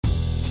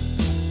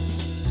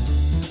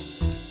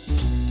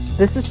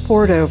This is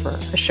Poured Over,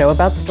 a show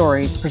about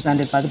stories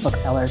presented by the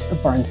booksellers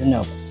of Barnes &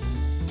 Noble.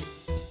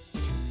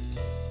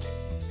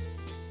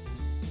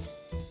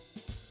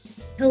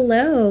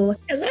 Hello.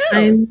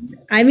 Hello.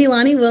 I'm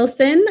Ilani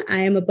Wilson. I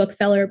am a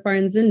bookseller at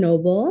Barnes &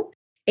 Noble.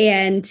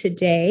 And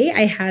today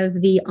I have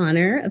the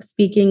honor of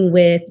speaking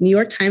with New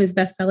York Times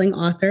bestselling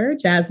author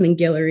Jasmine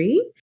Guillory.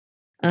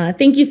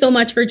 Thank you so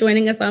much for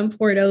joining us on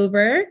Poured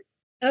Over.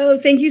 Oh,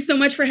 thank you so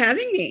much for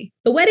having me.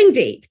 The Wedding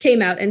Date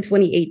came out in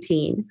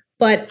 2018,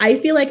 but I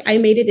feel like I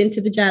made it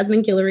into the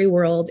Jasmine Guillory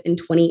world in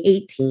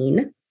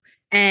 2018.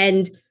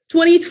 And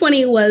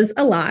 2020 was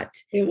a lot.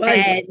 It was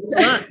a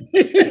lot.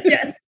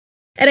 Yes.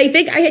 And I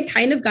think I had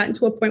kind of gotten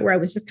to a point where I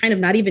was just kind of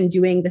not even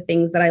doing the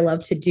things that I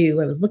love to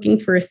do. I was looking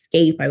for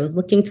escape. I was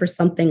looking for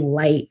something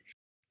light.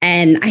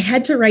 And I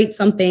had to write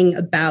something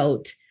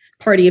about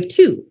Party of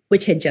Two,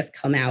 which had just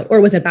come out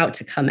or was about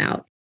to come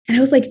out. And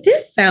I was like,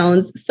 this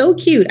sounds so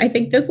cute. I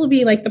think this will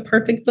be like the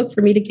perfect book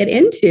for me to get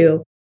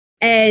into.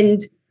 And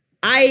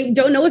I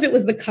don't know if it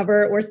was the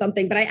cover or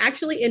something, but I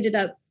actually ended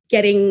up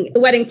getting The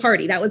Wedding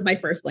Party. That was my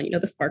first one,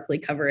 the sparkly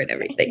cover and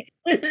everything.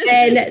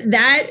 And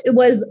that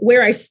was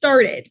where I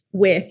started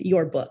with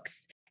your books.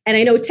 And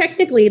I know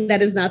technically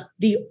that is not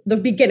the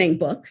beginning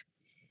book.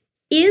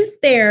 Is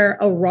there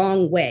a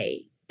wrong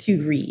way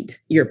to read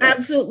your books?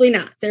 Absolutely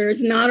not. There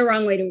is not a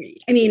wrong way to read.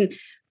 I mean,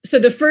 so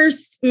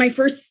my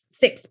first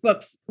 6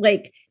 books,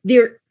 like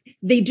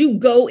they do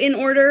go in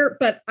order,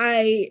 but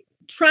I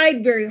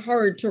tried very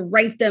hard to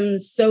write them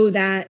so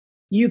that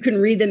you can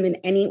read them in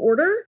any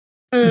order.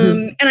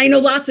 And I know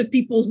lots of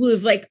people who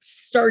have like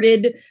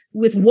started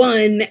with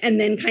one and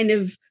then kind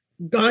of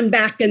gone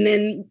back and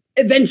then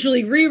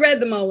eventually reread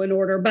them all in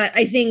order. But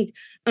I think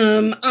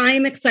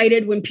I'm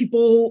excited when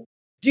people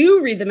do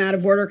read them out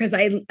of order because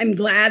I'm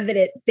glad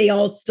that they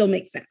all still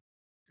make sense.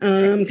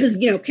 Because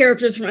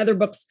characters from other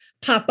books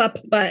pop up,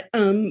 but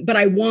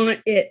I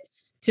want it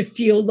to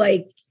feel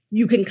like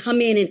you can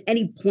come in at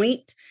any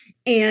point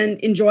and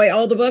enjoy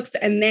all the books,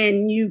 and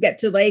then you get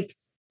to like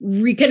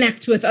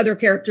reconnect with other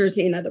characters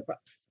in other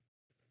books.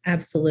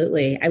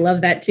 Absolutely. I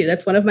love that too.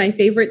 That's one of my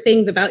favorite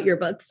things about your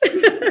books.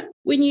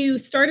 When you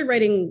started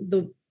writing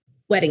The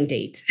Wedding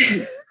Date,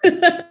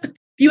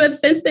 you have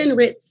since then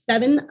written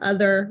 7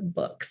 other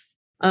books.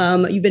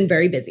 You've been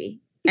very busy.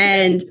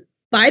 And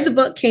By the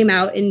Book came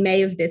out in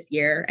May of this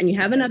year, and you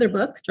have another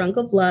book, Drunk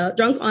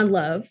on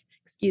Love,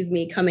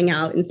 coming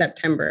out in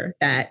September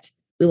that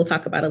we will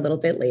talk about a little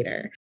bit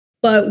later.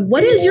 But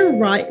what is your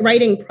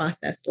writing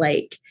process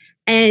like?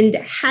 And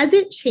has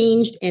it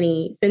changed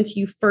any since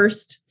you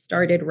first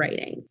started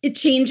writing? It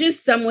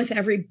changes some with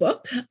every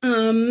book.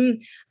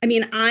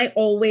 I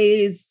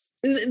always,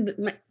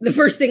 the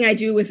first thing I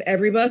do with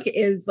every book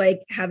is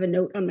like have a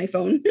note on my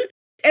phone.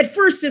 At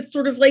first, it's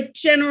sort of like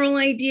general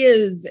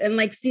ideas and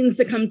like scenes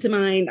that come to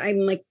mind.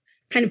 I'm like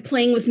kind of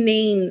playing with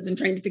names and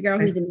trying to figure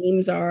out who the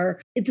names are.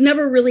 It's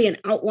never really an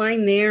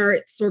outline there.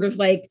 It's sort of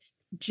like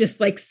just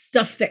like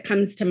stuff that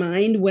comes to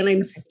mind when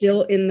I'm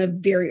still in the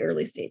very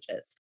early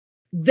stages.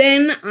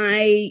 Then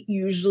I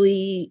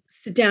usually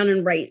sit down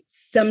and write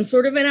some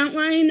sort of an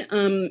outline.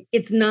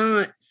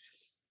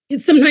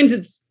 Sometimes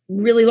it's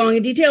really long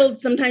and detailed.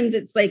 Sometimes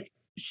it's like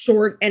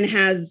short and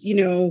has,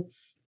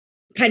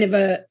 kind of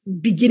a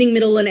beginning,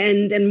 middle, and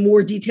end and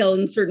more detail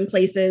in certain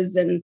places.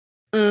 And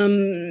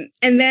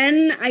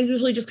then I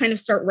usually just kind of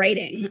start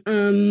writing.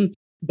 And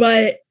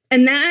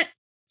that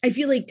I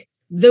feel like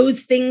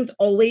those things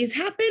always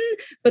happen,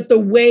 but the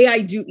way I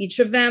do each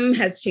of them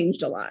has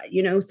changed a lot.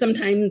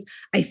 Sometimes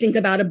I think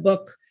about a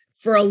book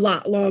for a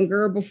lot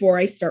longer before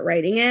I start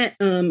writing it.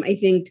 I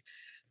think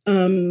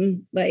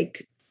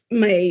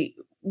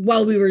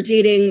while we were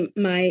dating,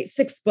 my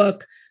 6th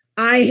book,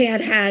 I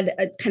had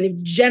a kind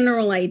of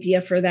general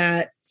idea for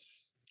that.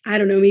 I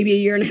don't know, maybe a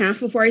year and a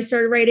half before I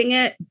started writing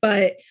it,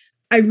 but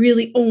I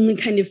really only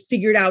kind of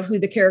figured out who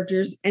the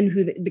characters and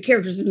who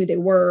they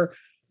were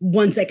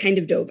once I kind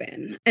of dove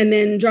in. And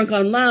then Drunk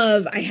on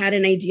Love, I had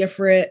an idea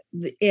for it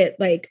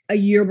like a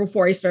year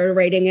before I started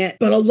writing it,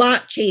 but a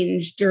lot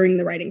changed during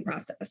the writing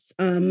process.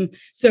 There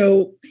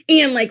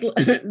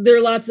are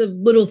lots of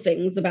little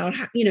things about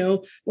how,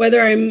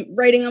 whether I'm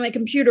writing on my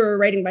computer or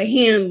writing by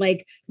hand,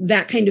 like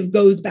that kind of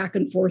goes back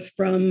and forth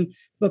from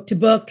book to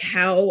book.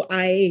 How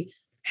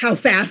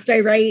fast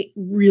I write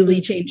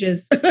really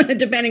changes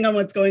depending on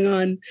what's going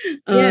on.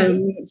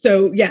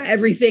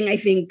 Everything, I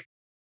think,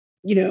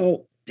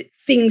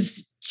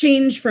 things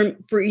change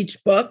for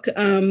each book.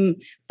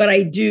 But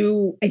I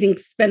think,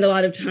 spend a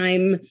lot of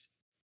time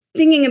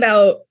thinking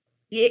about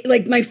it.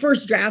 Like my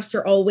first drafts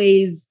are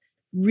always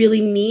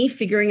really me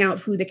figuring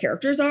out who the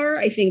characters are.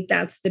 I think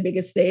that's the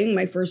biggest thing.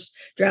 My first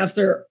drafts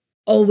are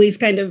always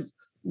kind of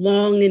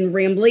long and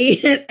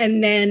rambly.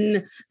 and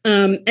then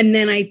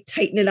I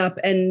tighten it up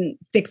and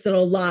fix it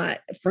a lot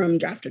from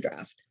draft to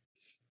draft.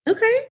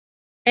 Okay.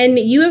 And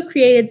you have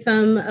created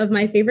some of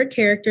my favorite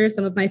characters,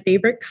 some of my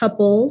favorite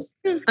couples.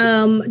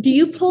 Do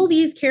you pull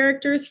these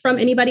characters from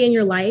anybody in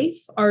your life?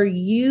 Are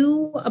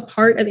you a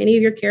part of any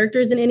of your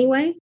characters in any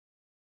way?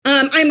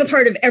 I'm a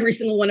part of every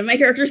single one of my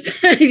characters.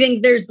 I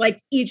think there's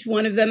like each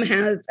one of them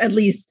has at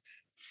least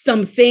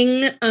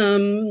something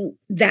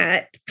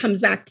that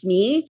comes back to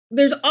me.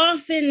 There's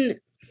often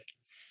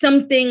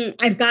something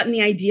I've gotten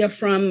the idea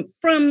from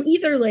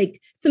either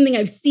like something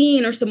I've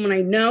seen or someone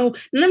I know.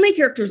 None of my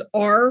characters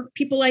are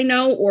people I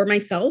know or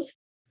myself.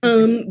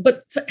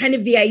 But kind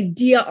of the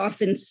idea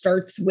often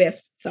starts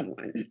with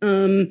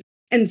someone.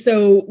 And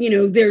so,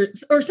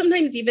 there's, or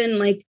sometimes even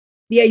like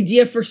the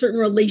idea for certain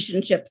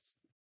relationships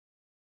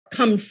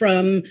come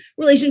from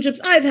relationships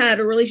I've had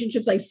or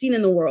relationships I've seen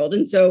in the world.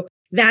 And so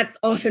that's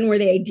often where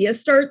the idea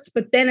starts.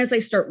 But then as I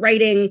start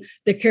writing,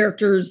 the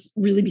characters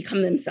really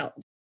become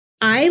themselves.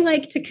 I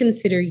like to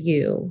consider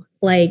you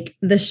like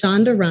the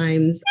Shonda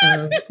Rhimes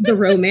of the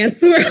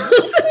romance world.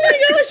 Oh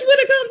my gosh, what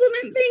a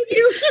compliment. Thank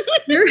you.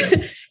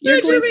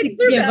 You're going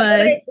to give us,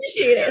 I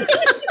appreciate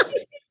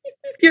it.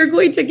 You're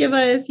going to give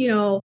us,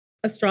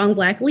 a strong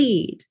Black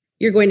lead.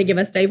 You're going to give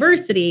us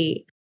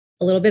diversity,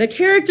 a lot of bit of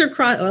character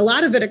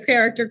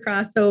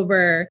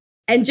crossover,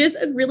 and just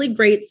a really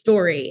great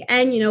story.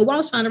 And,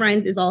 while Shonda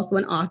Rhimes is also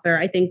an author,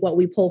 I think what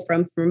we pull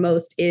from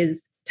most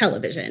is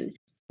television.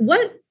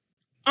 What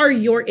are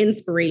your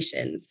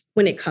inspirations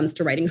when it comes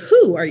to writing?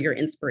 Who are your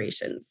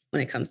inspirations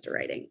when it comes to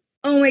writing?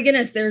 Oh my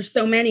goodness, there's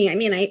so many. I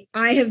mean,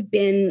 I have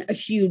been a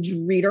huge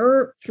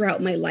reader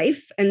throughout my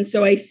life. And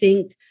so I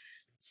think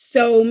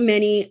so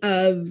many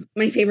of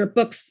my favorite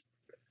books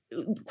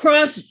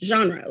cross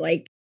genre.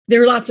 Like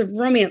there are lots of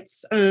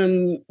romance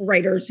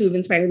writers who've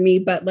inspired me,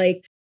 but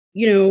like,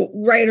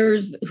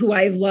 writers who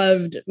I've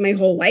loved my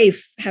whole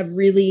life have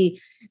really,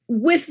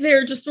 with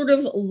their just sort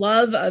of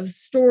love of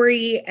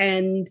story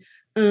and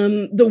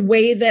the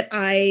way that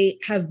I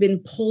have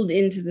been pulled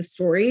into the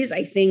stories,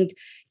 I think,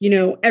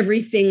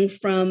 everything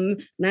from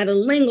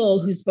Madeleine L'Engle,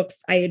 whose books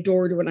I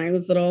adored when I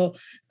was little,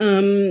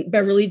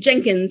 Beverly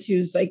Jenkins,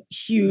 who's like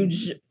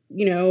huge,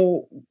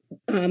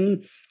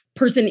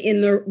 person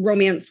in the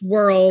romance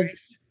world,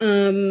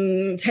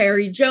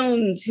 Tayari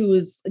Jones, who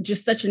is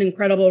just such an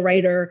incredible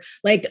writer.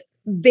 Like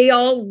they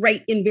all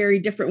write in very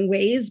different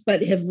ways,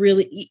 but have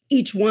really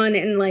each one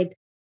and like,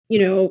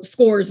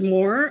 Scores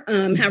More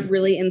have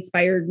really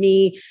inspired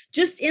me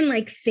just in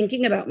like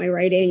thinking about my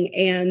writing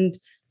and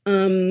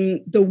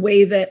the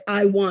way that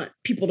I want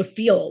people to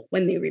feel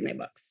when they read my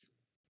books.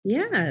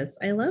 Yes,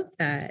 I love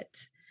that.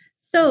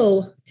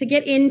 So to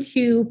get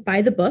into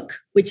By the Book,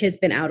 which has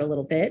been out a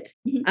little bit,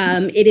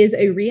 it is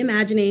a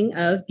reimagining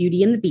of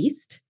Beauty and the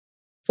Beast.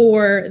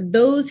 For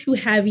those who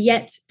have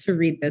yet to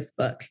read this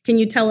book, can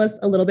you tell us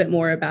a little bit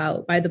more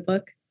about By the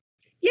Book?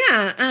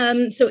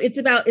 Yeah. So it's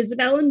about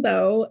Isabel and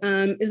Beau.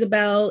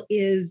 Isabel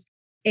is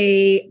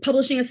a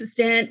publishing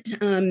assistant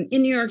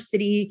in New York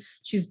City.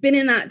 She's been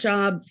in that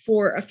job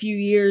for a few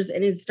years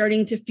and is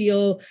starting to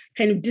feel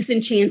kind of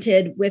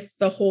disenchanted with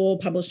the whole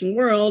publishing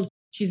world.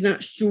 She's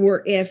not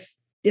sure if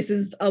this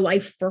is a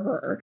life for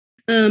her.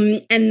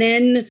 And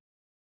then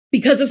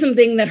because of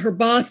something that her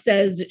boss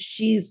says,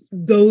 she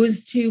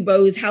goes to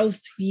Beau's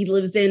house he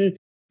lives in.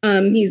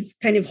 He's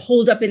kind of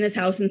holed up in this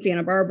house in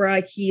Santa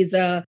Barbara. He's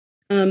a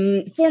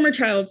former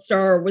child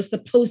star, was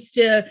supposed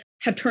to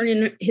have turned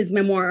in his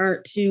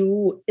memoir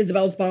to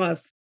Isabel's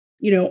boss,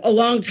 a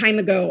long time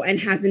ago and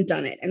hasn't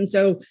done it. And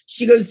so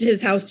she goes to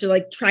his house to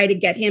like try to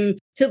get him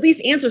to at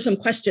least answer some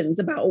questions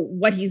about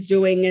what he's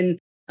doing and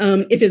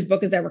if his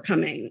book is ever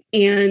coming.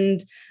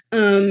 And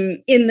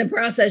in the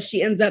process,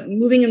 she ends up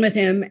moving in with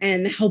him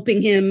and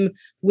helping him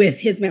with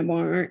his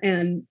memoir.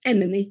 And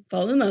then they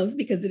fall in love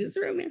because it is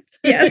a romance.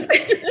 Yes.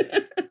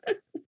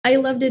 I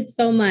loved it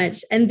so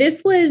much. And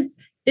this was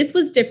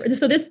different.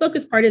 So this book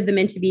is part of the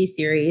Meant to Be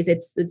series.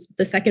 It's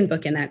the second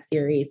book in that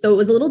series. So it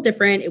was a little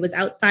different. It was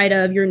outside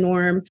of your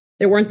norm.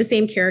 There weren't the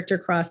same character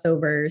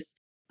crossovers.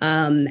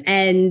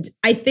 And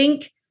I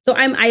think, so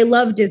I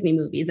love Disney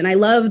movies and I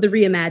love the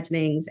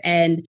reimaginings.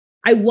 And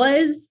I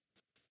was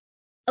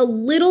a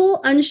little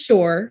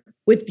unsure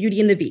with Beauty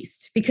and the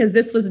Beast because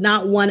this was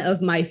not one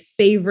of my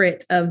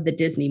favorite of the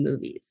Disney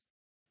movies.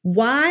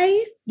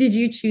 Why did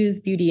you choose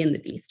Beauty and the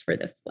Beast for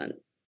this one?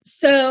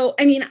 So,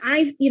 I mean,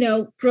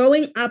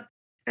 growing up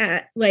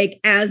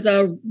as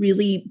a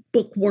really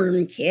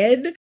bookworm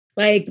kid,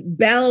 like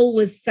Belle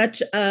was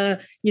such a,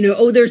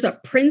 there's a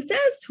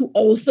princess who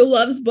also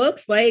loves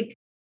books, like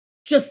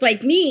just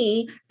like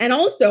me. And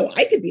also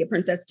I could be a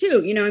princess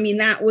too.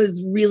 That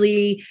was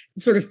really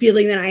sort of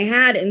feeling that I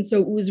had. And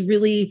so it was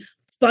really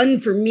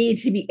fun for me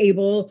to be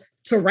able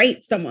to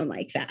write someone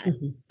like that.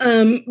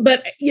 Mm-hmm.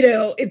 But,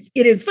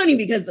 it is funny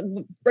because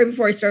right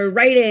before I started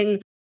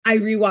writing, I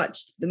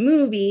rewatched the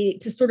movie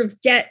to sort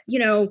of get,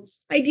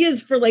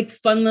 ideas for like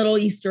fun little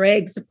Easter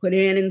eggs to put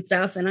in and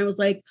stuff. And I was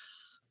like,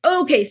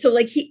 okay, so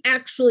like he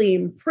actually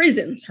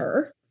imprisons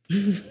her.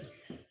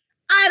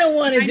 I don't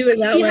want to do it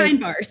that behind way.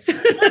 Bars.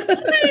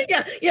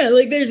 yeah.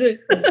 Like there's a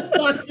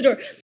lock the door.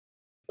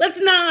 Let's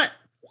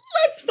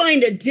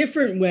find a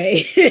different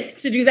way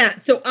to do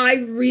that. So I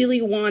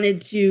really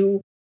wanted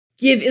to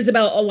give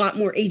Isabel a lot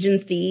more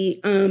agency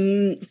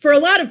for a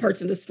lot of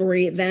parts of the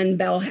story than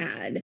Belle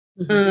had.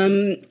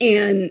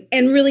 Mm-hmm.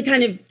 And really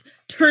kind of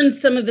turned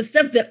some of the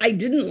stuff that I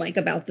didn't like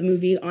about the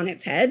movie on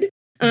its head,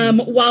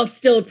 while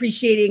still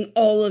appreciating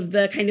all of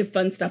the kind of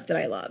fun stuff that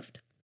I loved.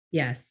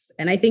 Yes.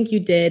 And I think you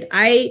did.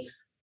 I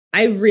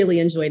really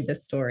enjoyed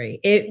this story.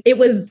 It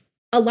was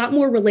a lot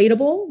more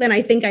relatable than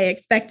I think I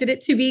expected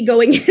it to be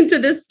going into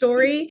this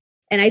story.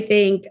 And I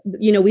think,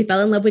 we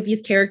fell in love with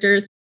these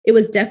characters. It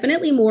was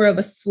definitely more of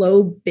a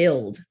slow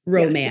build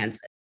romance,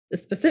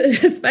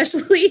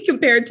 especially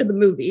compared to the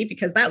movie,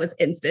 because that was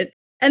instant.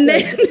 And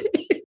then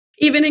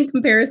even in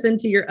comparison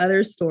to your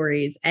other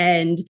stories,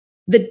 and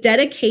the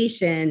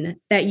dedication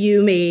that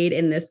you made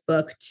in this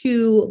book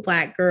to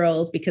Black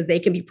girls, because they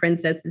can be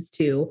princesses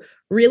too,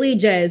 really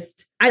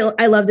just,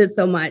 I loved it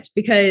so much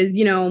because,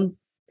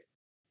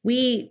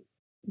 we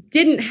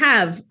didn't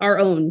have our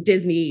own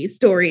Disney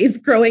stories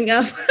growing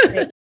up.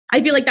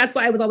 I feel like that's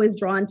why I was always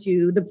drawn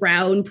to the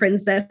brown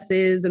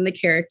princesses and the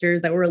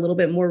characters that were a little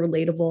bit more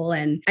relatable.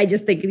 And I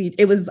just think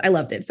I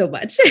loved it so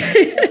much.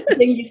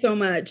 Thank you so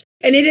much.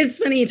 And it is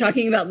funny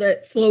talking about the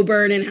slow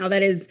burn and how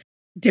that is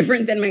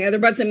different than my other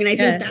books. I mean, I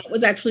think that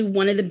was actually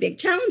one of the big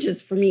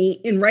challenges for me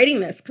in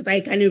writing this, because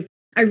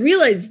I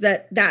realized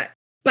that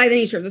by the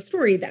nature of the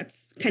story,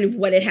 that's kind of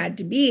what it had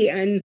to be.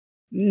 And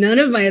none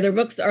of my other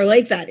books are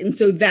like that. And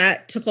so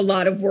that took a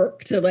lot of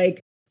work to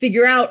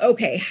figure out,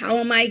 okay, how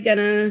am I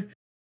gonna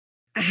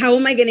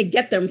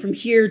get them from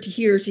here to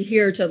here to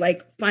here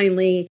to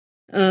finally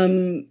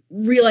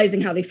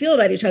realizing how they feel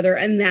about each other.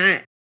 And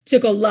that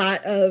took a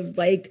lot of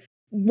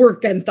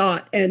work and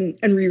thought and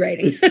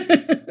rewriting.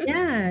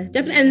 Yeah,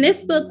 definitely. And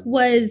this book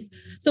was,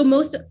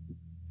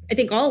 I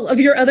think all of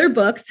your other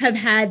books have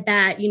had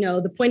that,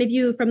 the point of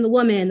view from the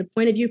woman, the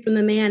point of view from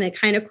the man, it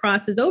kind of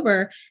crosses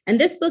over. And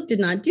this book did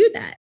not do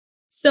that.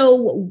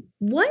 So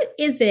what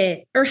is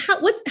it, or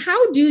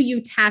how do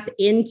you tap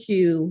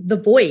into the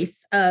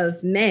voice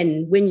of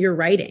men when you're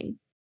writing?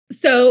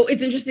 So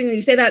it's interesting that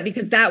you say that,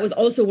 because that was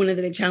also one of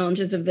the big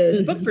challenges of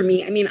this book for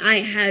me. I mean,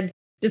 I had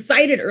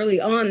decided early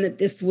on that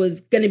this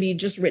was going to be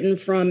just written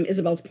from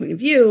Isabel's point of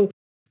view.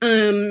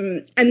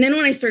 And then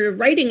when I started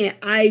writing it,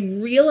 I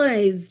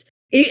realized,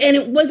 and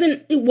it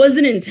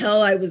wasn't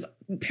until I was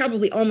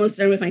probably almost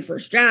done with my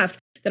first draft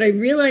that I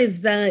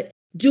realized that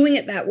doing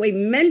it that way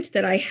meant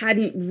that I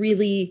hadn't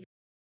really,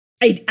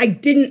 I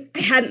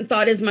hadn't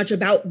thought as much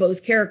about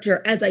Beau's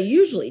character as I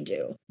usually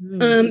do.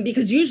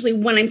 Because usually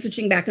when I'm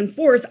switching back and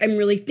forth, I'm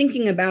really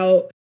thinking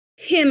about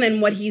him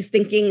and what he's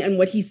thinking and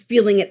what he's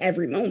feeling at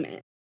every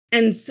moment.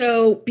 And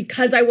so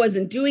because I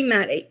wasn't doing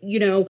that,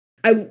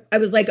 I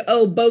was like,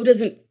 oh, Beau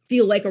doesn't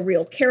feel like a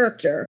real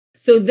character.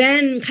 So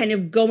then kind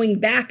of going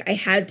back, I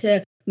had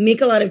to make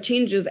a lot of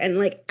changes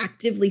and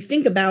actively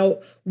think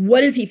about,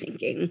 what is he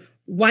thinking?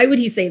 Why would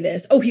he say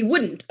this? Oh, he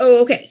wouldn't.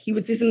 Oh, okay. He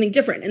would say something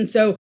different. And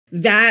so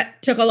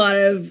that took a lot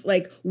of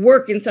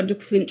work in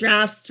subsequent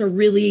drafts to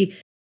really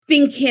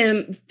think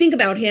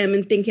about him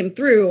and think him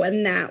through.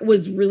 And that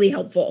was really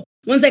helpful.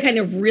 Once I kind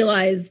of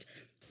realized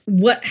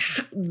what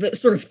the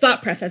sort of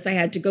thought process I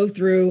had to go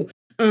through,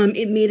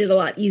 it made it a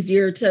lot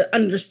easier to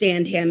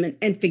understand him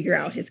and figure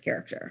out his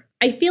character.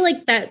 I feel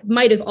like that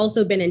might have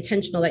also been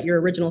intentional, that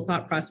your original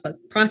thought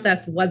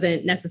process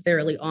wasn't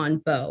necessarily on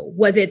Beau.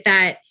 Was it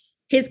that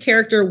his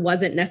character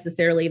wasn't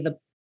necessarily the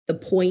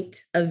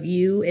point of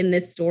view in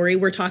this story?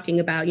 We're talking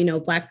about,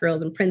 Black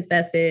girls and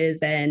princesses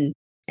and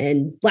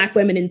Black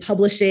women in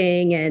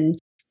publishing, and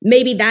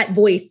maybe that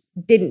voice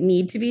didn't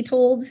need to be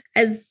told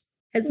as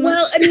much.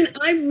 Well, I mean,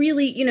 I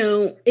really,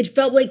 it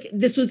felt like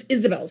this was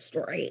Isabel's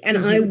story, and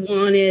I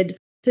wanted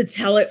to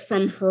tell it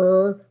from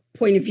her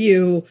point of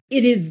view.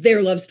 It is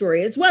their love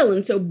story as well.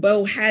 And so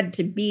Beau had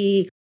to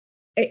be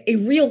a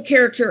real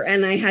character,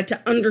 and I had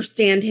to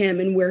understand him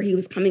and where he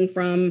was coming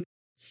from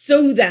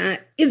so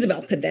that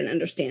Isabel could then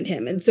understand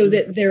him and so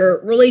that their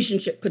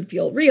relationship could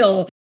feel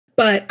real.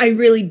 But I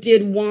really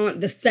did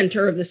want the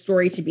center of the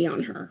story to be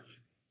on her.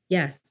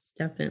 Yes,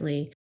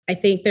 definitely. I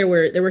think there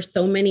were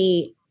so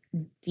many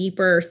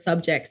deeper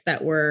subjects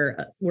that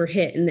were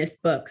hit in this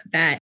book,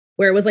 that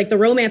where it was the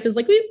romance is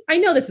I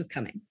know this is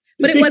coming,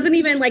 but it wasn't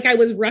even I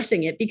was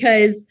rushing it,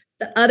 because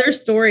the other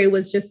story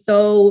was just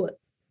so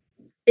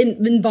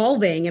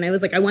involving. And I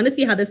was I want to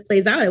see how this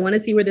plays out. I want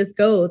to see where this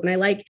goes. And I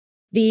like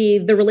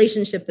the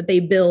relationship that they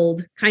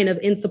build kind of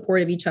in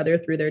support of each other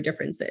through their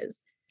differences.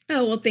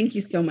 Oh, well, thank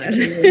you so much.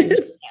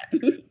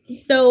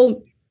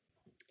 So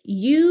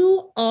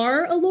you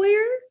are a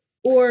lawyer,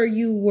 or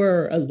you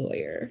were a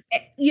lawyer?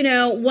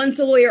 Once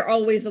a lawyer,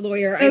 always a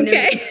lawyer. I never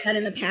did that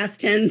in the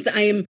past tense.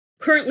 I am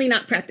currently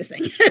not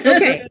practicing.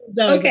 Okay.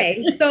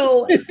 Okay.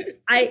 So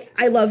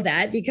I love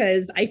that,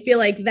 because I feel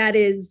like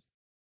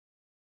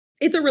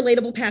it's a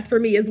relatable path for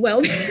me as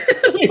well.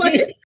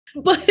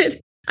 but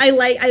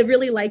I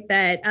really like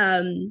that.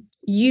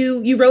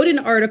 You wrote an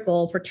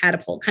article for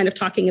Catapult kind of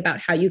talking about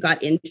how you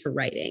got into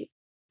writing.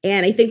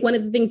 And I think one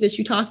of the things that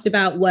you talked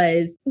about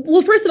was,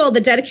 well, first of all,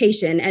 the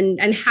dedication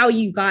and how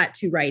you got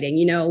to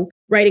writing,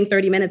 writing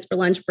 30 minutes for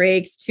lunch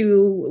breaks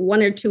to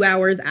 1 or 2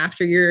 hours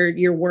after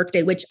your work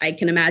day, which I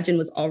can imagine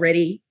was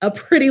already a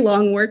pretty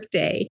long work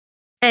day.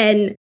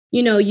 And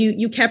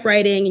you kept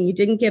writing and you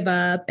didn't give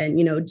up,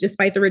 and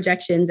despite the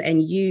rejections,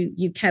 and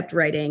you kept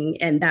writing,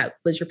 and that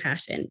was your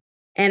passion.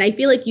 And I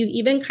feel like you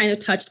even kind of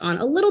touched on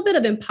a little bit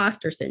of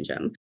imposter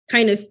syndrome,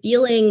 kind of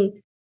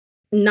feeling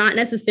not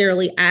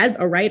necessarily as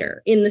a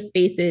writer in the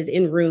spaces,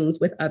 in rooms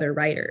with other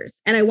writers.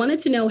 And I wanted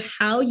to know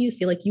how you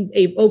feel like you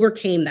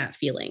overcame that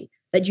feeling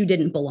that you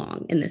didn't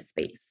belong in this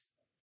space.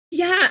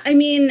 Yeah, I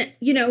mean,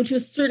 to a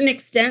certain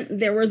extent,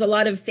 there was a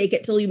lot of fake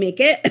it till you make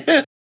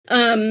it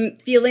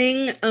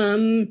feeling.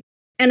 And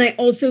I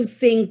also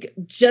think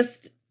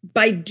just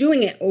by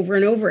doing it over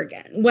and over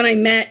again, when I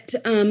met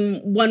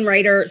one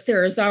writer,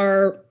 Sarah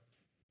Zarr,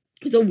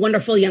 who's a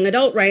wonderful young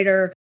adult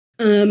writer,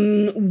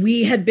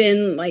 we had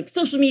been like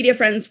social media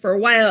friends for a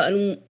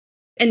while.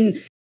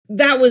 And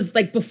that was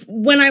like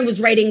when I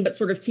was writing, but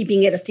sort of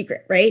keeping it a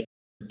secret, right?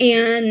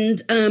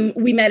 And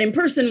we met in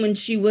person when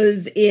she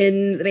was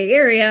in the Bay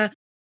Area.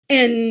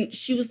 And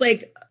she was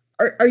like,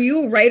 are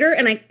you a writer?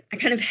 And I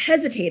kind of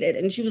hesitated.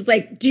 And she was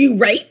like, do you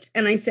write?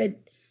 And I said,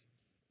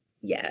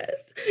 yes.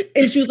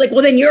 And she was like,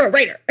 well, then you're a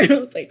writer. And I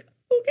was like,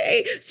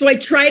 okay. So I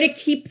try to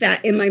keep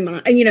that in my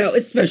mind,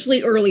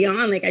 especially early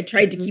on. Like I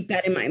tried to keep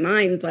that in my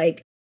mind.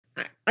 Like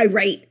I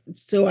write,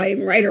 so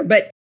I'm a writer.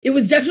 But it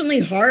was definitely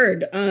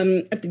hard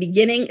at the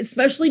beginning,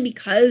 especially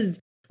because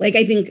like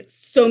I think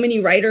so many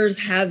writers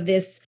have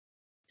this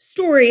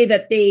story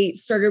that they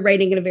started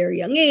writing at a very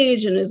young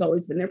age and has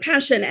always been their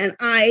passion. And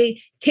I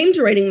came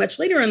to writing much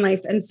later in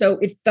life. And so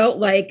it felt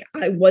like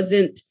I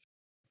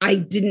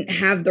didn't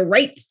have the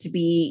right to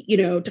be,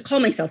 to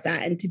call myself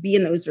that and to be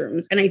in those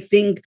rooms. And I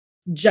think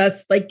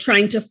just like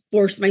trying to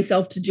force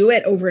myself to do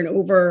it over and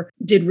over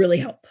did really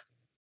help.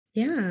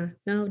 Yeah,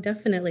 no,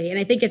 definitely. And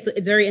I think it's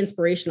very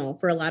inspirational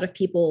for a lot of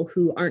people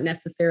who aren't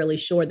necessarily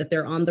sure that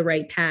they're on the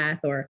right path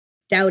or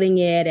doubting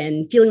it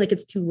and feeling like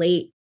it's too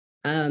late.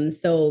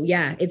 So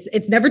yeah,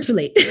 it's never too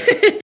late.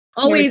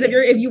 Always,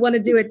 if you want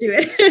to do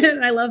it.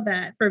 I love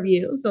that from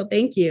you. So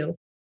thank you.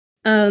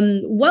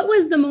 What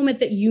was the moment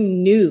that you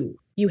knew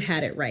you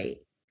had it right?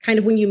 Kind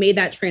of when you made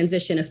that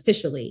transition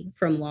officially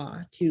from law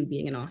to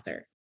being an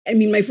author. I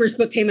mean, my first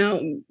book came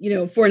out,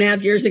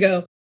 4.5 years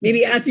ago.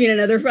 Maybe ask me in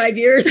another 5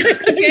 years.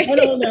 Okay. I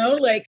don't know.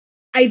 Like,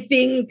 I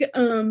think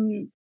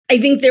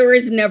there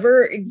is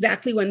never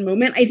exactly one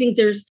moment. I think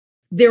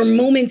there are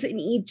moments in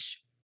each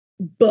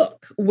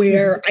book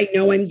where I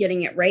know I'm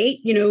getting it right.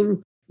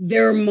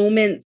 There are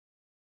moments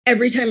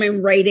every time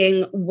I'm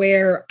writing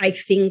where I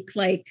think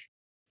like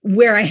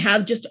where I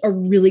have just a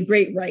really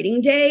great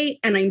writing day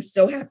and I'm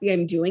so happy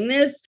I'm doing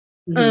this.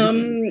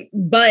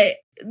 But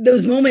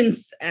those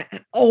moments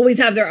always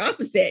have their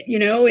opposite,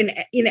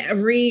 in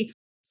every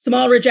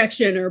small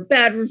rejection or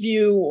bad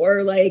review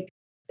or like,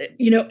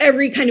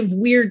 every kind of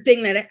weird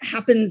thing that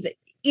happens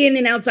in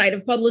and outside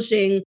of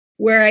publishing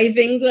where I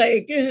think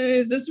like,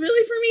 is this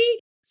really for me?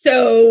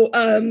 So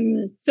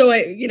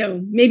I,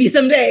 maybe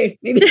someday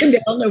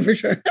I'll know for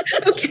sure.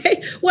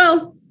 Okay.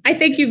 Well, I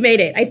think you've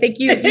made it. I think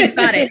you've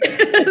got it.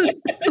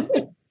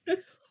 So,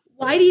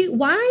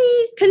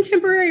 why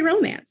contemporary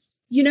romance?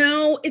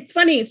 It's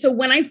funny. So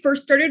when I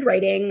first started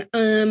writing,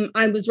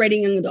 I was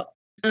writing young adult.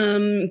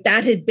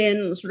 That had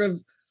been sort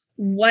of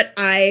what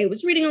I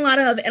was reading a lot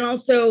of. And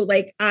also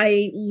like,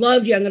 I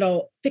loved young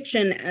adult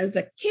fiction as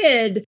a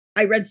kid.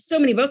 I read so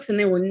many books and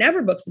there were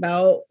never books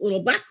about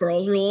little Black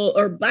girls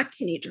or Black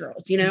teenage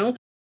girls,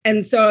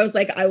 And so I was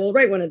like, I will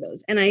write one of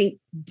those. And I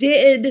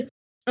did.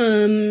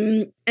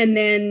 And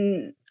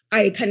then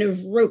I kind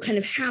of wrote kind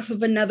of half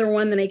of another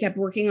one that I kept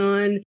working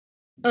on.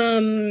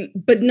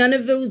 But none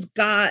of those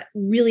got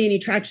really any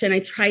traction. I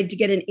tried to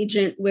get an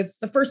agent with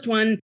the first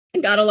one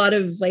and got a lot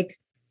of like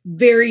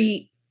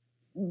very,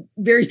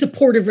 very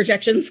supportive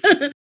rejections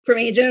from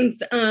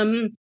agents.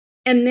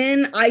 And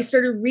then I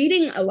started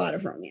reading a lot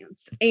of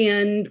romance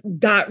and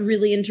got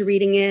really into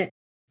reading it.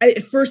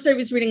 At first, I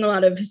was reading a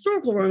lot of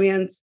historical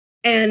romance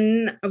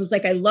and I was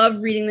like, I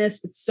love reading this.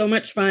 It's so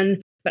much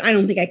fun, but I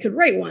don't think I could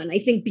write one. I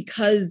think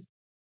because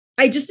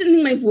I just didn't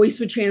think my voice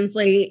would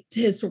translate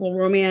to historical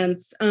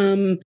romance.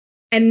 And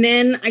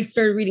then I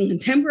started reading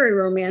contemporary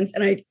romance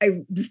and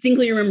I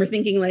distinctly remember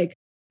thinking like,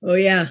 oh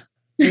yeah,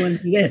 I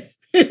want to do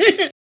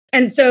this.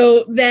 And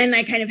so then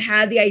I kind of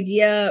had the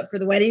idea for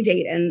The Wedding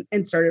Date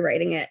and started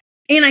writing it.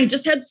 And I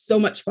just had so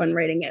much fun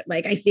writing it.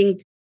 Like, I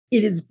think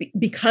it is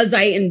because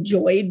I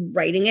enjoyed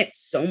writing it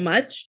so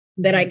much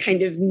that I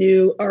kind of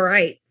knew, all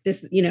right,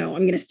 this, I'm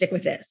going to stick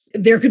with this.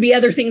 There could be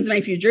other things in my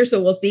future, so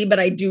we'll see. But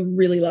I do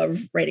really love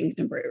writing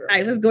contemporary romance.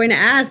 I was going to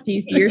ask, do you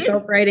see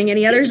yourself writing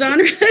any other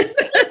genres?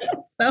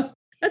 So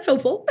that's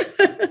hopeful.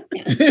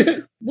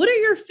 What are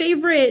your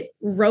favorite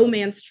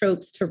romance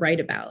tropes to write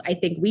about? I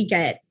think we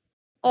get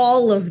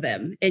all of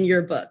them in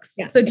your books.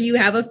 Yeah. So do you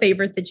have a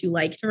favorite that you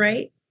like to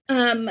write?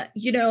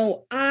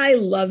 I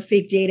love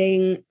fake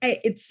dating.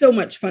 It's so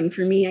much fun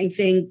for me. I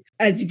think,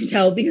 as you can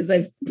tell, because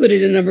I've put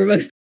it in a number of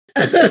books,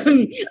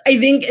 I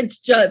think it's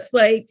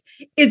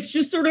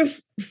just sort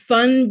of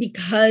fun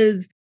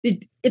because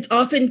it's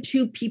often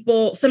two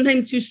people,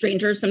 sometimes two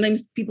strangers,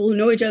 sometimes people who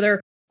know each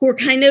other, who are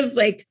kind of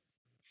like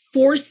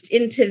forced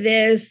into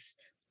this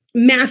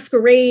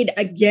masquerade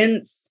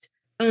against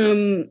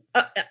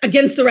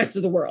the rest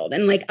of the world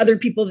and like other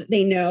people that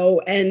they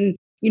know. And,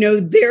 you know,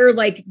 they're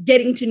like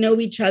getting to know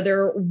each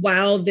other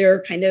while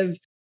they're kind of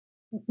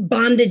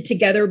bonded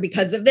together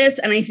because of this.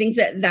 And I think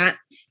that that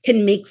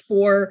can make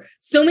for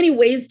so many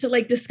ways to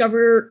like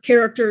discover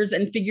characters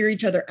and figure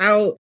each other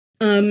out.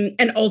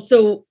 And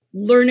also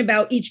learn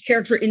about each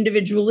character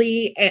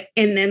individually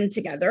and then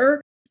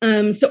together.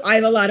 So I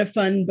have a lot of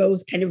fun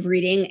both kind of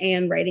reading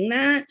and writing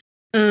that.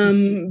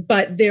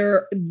 But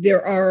there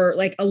are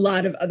like a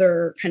lot of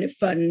other kind of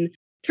fun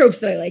tropes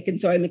that I like. And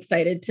so I'm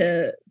excited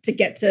to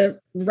get to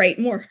write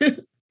more.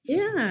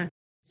 Yeah.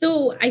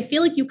 So I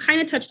feel like you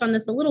kind of touched on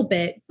this a little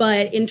bit,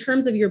 but in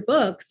terms of your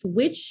books,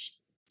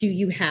 do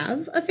you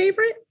have a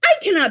favorite? I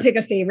cannot pick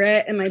a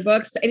favorite in my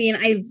books. I mean,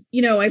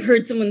 I've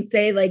heard someone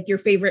say like your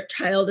favorite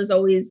child is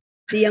always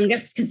the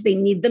youngest because they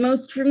need the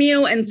most from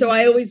you. And so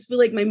I always feel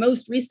like my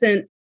most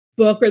recent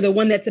book or the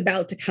one that's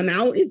about to come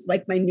out is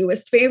like my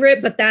newest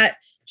favorite, but that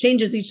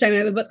changes each time I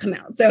have a book come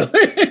out. So,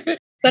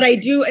 but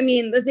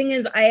the thing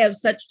is I have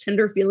such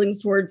tender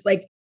feelings towards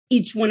like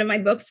each one of my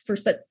books for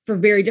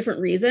very different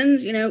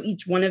reasons. You know,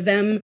 each one of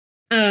them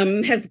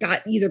has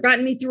either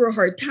gotten me through a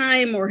hard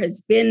time or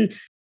has been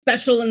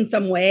special in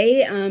some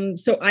way.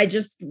 So I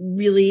just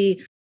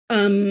really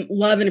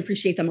love and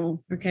appreciate them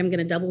all. Okay, I'm going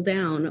to double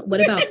down.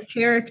 What about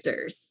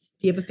characters?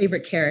 Do you have a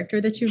favorite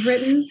character that you've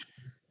written?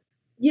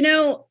 You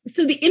know,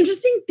 so the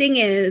interesting thing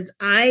is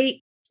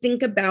I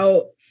think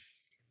about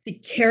the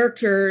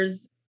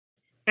characters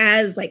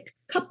as like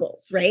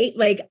couples, right?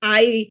 Like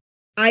I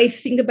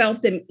think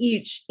about them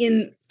each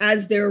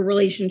as their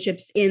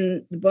relationships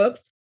in the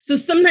books. So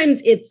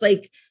sometimes it's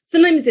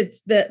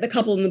the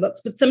couple in the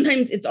books, but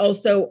sometimes it's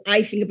also,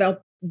 I think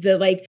about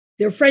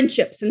their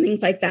friendships and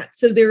things like that.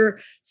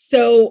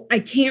 So I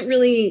can't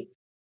really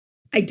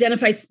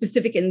identify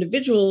specific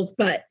individuals,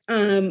 but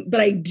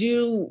I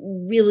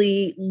do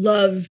really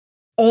love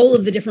all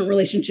of the different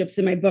relationships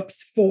in my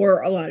books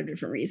for a lot of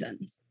different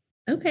reasons.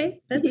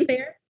 Okay, that's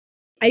fair.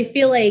 I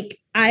feel like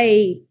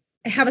I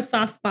have a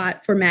soft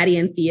spot for Maddie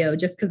and Theo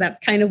just because that's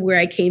kind of where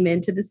I came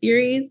into the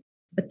series.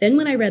 But then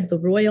when I read The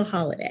Royal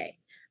Holiday,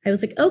 I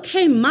was like,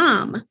 okay,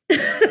 Mom,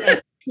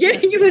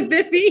 getting you with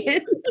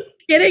Vivian,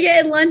 getting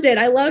it in London.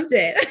 I loved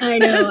it. I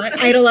know.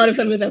 I had a lot of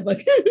fun with that book.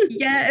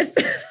 Yes.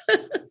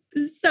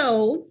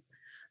 So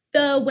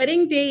the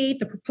wedding date,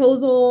 the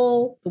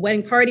proposal, the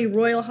wedding party,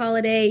 Royal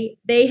Holiday,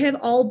 they have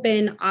all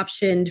been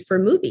optioned for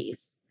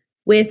movies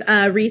with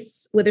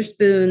Reese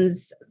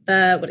Witherspoon's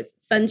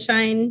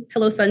Sunshine,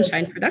 Hello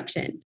Sunshine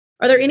production.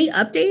 Are there any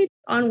updates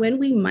on when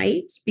we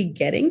might be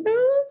getting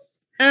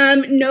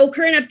those? No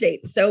current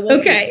updates. So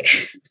okay.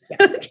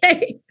 Yeah.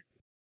 Okay.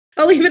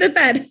 I'll leave it at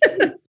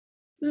that.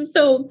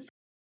 So,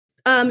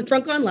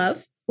 Drunk on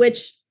Love,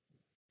 which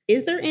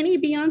is there any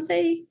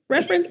Beyonce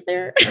reference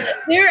there?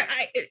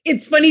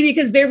 It's funny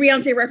because there are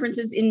Beyonce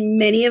references in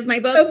many of my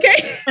books.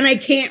 Okay. And I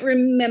can't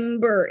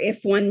remember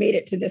if one made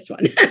it to this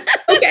one.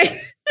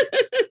 Okay.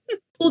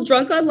 Well,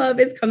 Drunk on Love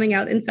is coming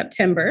out in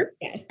September.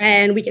 Yes.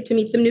 And we get to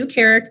meet some new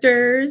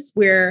characters.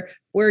 We're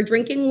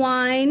drinking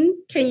wine.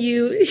 Can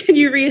you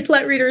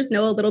let readers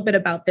know a little bit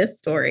about this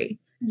story?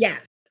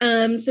 Yes.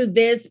 So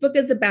this book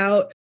is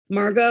about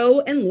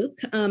Margot and Luke.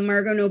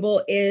 Margot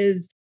Noble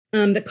is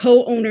the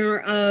co-owner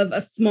of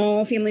a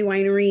small family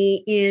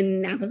winery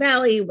in Napa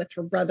Valley with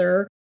her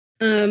brother.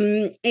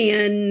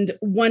 And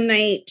one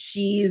night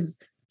she's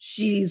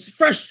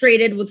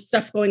frustrated with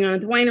stuff going on at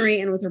the winery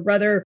and with her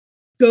brother,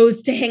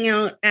 goes to hang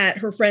out at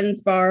her friend's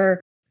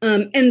bar,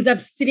 ends up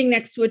sitting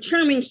next to a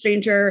charming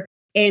stranger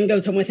and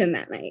goes home with him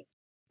that night.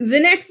 The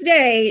next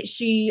day,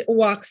 she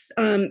walks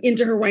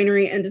into her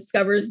winery and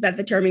discovers that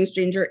the charming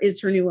stranger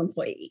is her new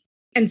employee.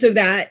 And so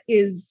that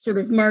is sort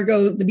of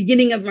the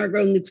beginning of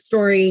Margot and Luke's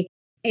story,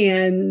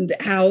 and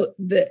how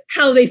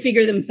they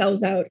figure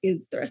themselves out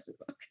is the rest of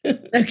the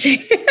book.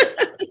 Okay.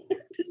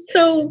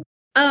 So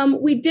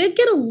we did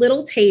get a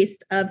little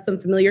taste of some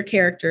familiar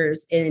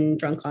characters in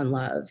Drunk on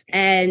Love.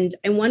 And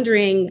I'm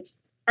wondering,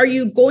 are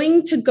you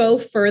going to go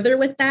further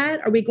with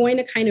that? Are we going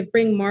to kind of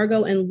bring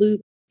Margot and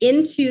Luke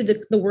into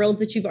the world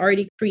that you've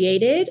already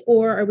created?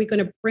 Or are we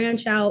going to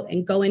branch out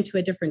and go into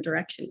a different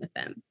direction with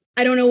them?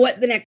 I don't know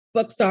what the next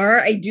books are.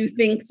 I do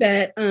think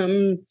that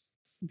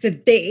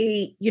that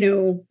they,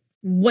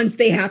 once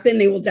they happen,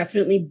 they will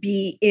definitely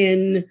be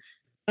in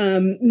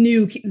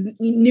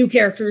new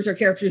characters or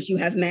characters you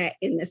have met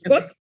in this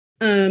book.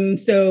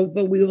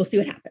 But we will see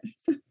what happens.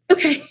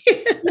 Okay.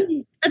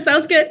 That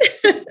sounds good.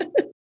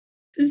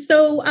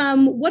 So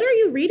what are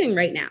you reading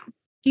right now?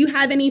 Do you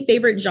have any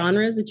favorite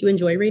genres that you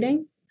enjoy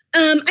reading?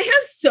 I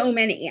have so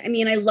many. I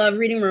mean, I love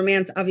reading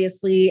romance,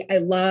 obviously. I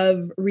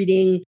love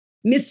reading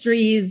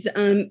mysteries,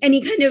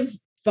 any kind of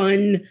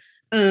fun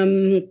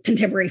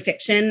contemporary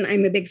fiction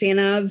I'm a big fan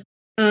of.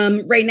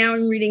 Right now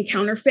I'm reading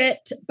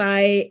Counterfeit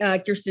by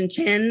Kirsten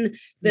Chen,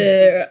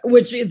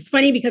 which is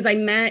funny because I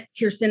met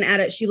Kirsten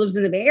she lives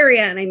in the Bay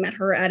Area, and I met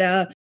her at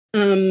a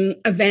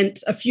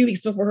event a few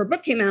weeks before her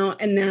book came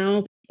out, and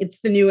now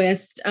it's the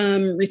newest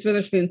Reese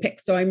Witherspoon pick.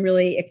 So I'm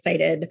really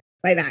excited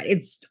by that.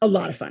 It's a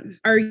lot of fun.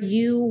 Are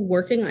you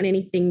working on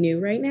anything new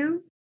right now?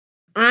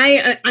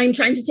 I'm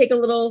trying to take a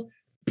little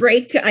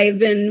break. I've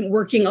been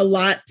working a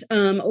lot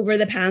over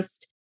the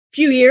past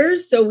few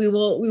years, so we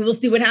will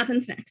see what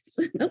happens next.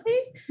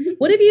 Okay.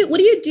 What do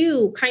you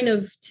do kind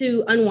of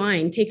to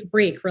unwind, take a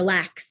break,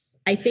 relax?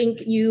 I think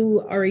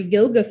you are a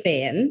yoga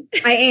fan.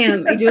 I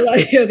am. I do a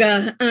lot of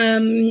yoga.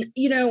 One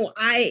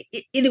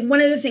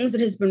of the things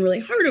that has been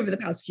really hard over the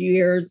past few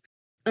years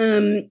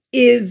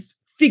is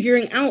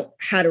figuring out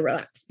how to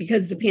relax,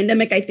 because the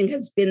pandemic, I think,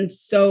 has been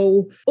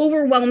so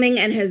overwhelming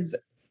and has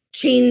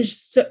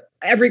changed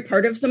every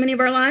part of so many of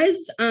our lives.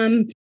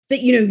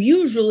 That,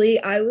 usually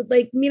I would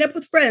like meet up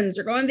with friends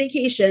or go on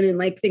vacation and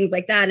like things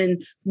like that.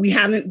 And we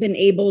haven't been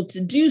able to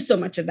do so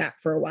much of that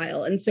for a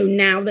while. And so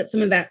now that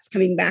some of that's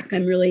coming back,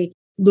 I'm really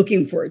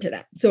looking forward to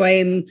that. So I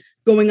am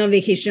going on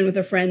vacation with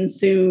a friend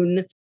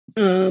soon.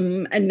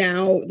 And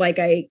now like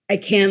I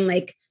can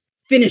like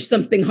finish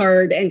something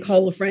hard and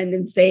call a friend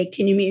and say,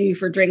 can you meet me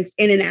for drinks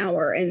in an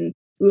hour? And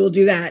we will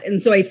do that.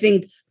 And so I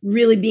think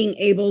really being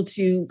able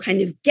to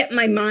kind of get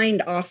my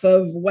mind off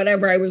of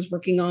whatever I was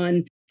working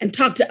on and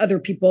talk to other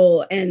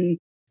people and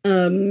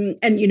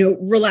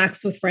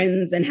relax with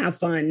friends and have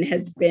fun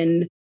has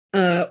been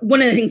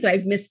one of the things that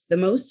I've missed the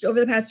most over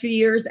the past few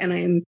years. And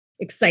I'm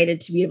excited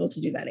to be able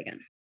to do that again.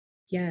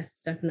 Yes,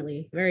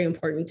 definitely. Very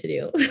important to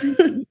do.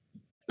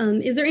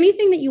 Is there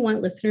anything that you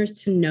want listeners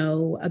to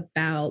know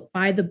about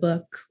By the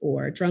Book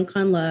or Drunk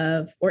on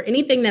Love or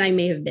anything that I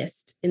may have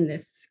missed in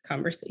this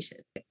conversation?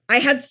 I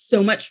had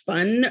so much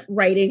fun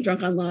writing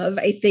Drunk on Love.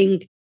 I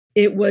think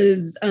it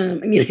was,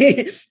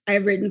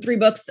 I've written 3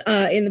 books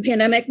in the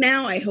pandemic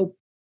now. I hope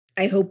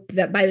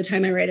that by the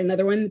time I write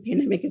another one, the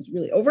pandemic is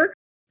really over.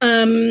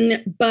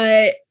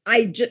 But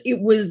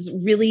it was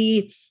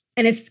really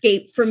an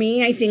escape for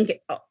me. I think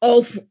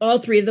all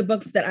 3 of the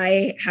books that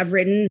I have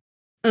written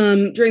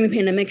during the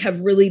pandemic have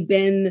really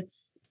been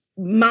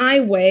my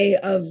way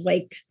of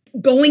like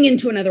going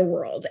into another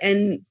world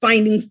and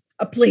finding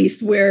a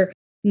place where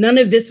none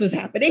of this was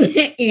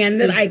happening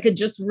and that I could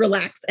just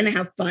relax and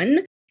have fun.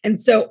 And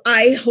so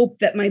I hope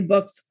that my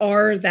books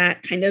are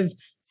that kind of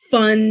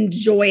fun,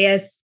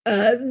 joyous,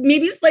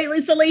 maybe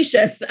slightly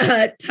salacious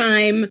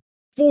time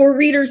for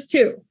readers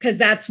too, because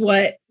that's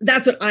what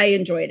I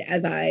enjoyed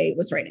as I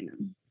was writing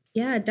them.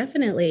 Yeah,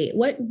 definitely.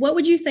 What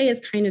would you say has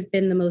kind of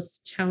been the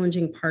most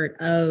challenging part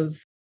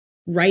of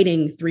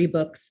writing 3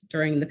 books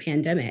during the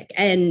pandemic?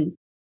 And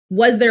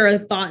was there a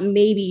thought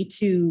maybe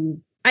to,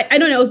 I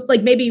don't know, if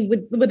like maybe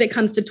when it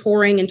comes to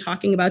touring and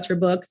talking about your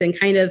books and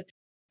kind of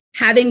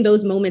having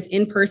those moments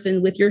in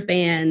person with your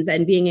fans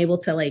and being able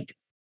to like,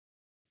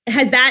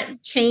 has that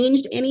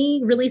changed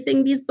any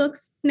releasing these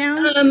books now?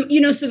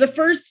 So the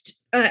first,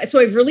 so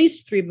I've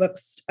released 3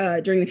 books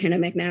during the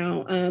pandemic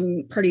now.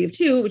 Party of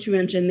Two, which we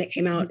mentioned, that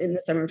came out in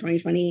the summer of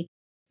 2020.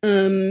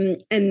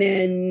 And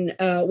then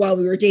While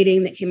We Were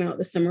Dating, that came out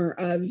the summer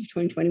of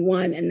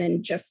 2021, and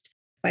then just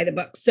By the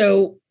Book.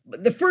 So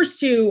the first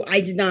 2, I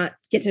did not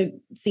get to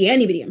see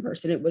anybody in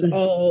person. It was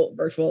all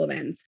virtual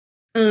events.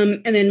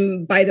 And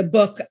then By the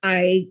Book,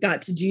 I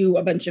got to do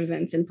a bunch of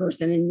events in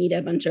person and meet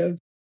a bunch of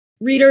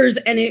readers.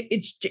 And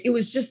it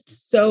was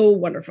just so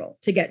wonderful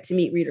to get to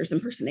meet readers in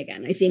person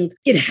again. I think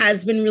it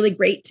has been really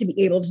great to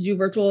be able to do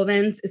virtual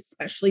events,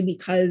 especially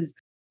because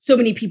so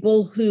many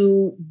people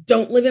who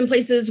don't live in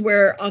places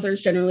where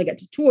authors generally get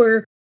to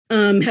tour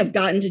have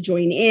gotten to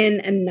join in.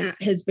 And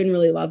that has been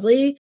really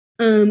lovely.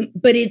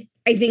 But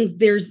I think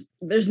there's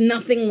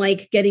nothing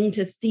like getting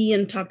to see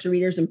and talk to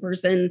readers in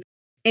person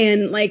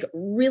and like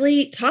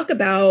really talk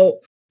about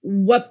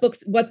what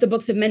the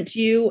books have meant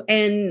to you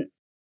and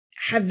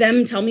have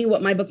them tell me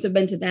what my books have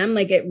been to them.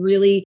 Like it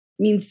really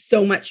means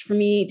so much for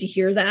me to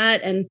hear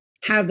that and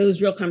have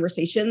those real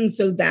conversations.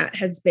 So that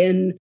has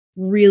been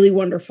really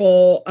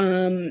wonderful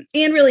and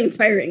really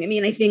inspiring. I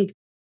mean, I think,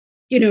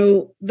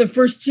 the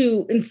first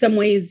 2, in some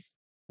ways,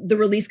 the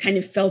release kind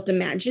of felt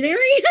imaginary.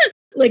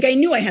 Like I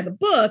knew I had the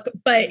book,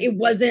 but it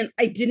wasn't,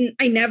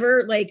 I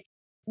never like,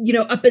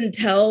 up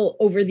until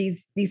over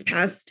these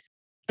past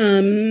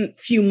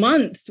few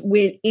months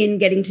in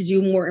getting to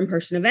do more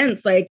in-person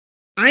events, like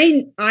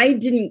I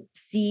didn't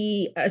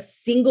see a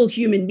single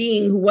human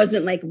being who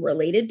wasn't like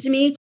related to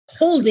me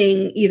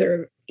holding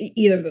either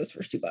of those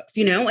first 2 books,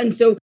 and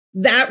so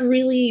that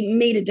really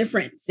made a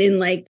difference in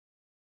like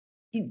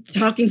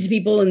talking to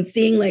people and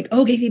seeing like,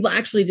 okay, people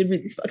actually did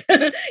read these books,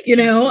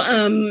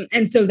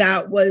 and so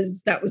that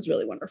was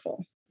really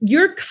wonderful.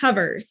 Your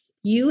covers,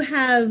 you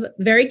have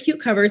very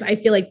cute covers. I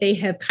feel like they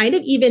have kind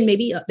of even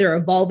maybe they're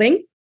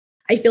evolving.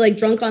 I feel like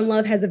Drunk on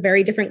Love has a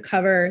very different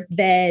cover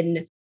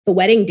than The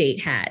Wedding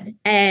Date had.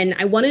 And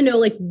I want to know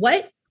like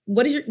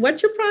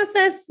what's your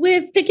process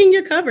with picking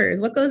your covers?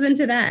 What goes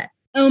into that?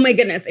 Oh my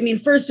goodness. I mean,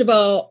 first of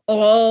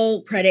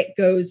all credit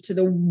goes to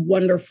the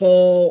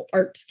wonderful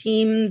art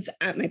teams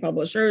at my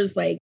publishers.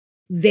 Like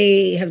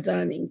they have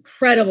done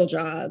incredible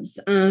jobs.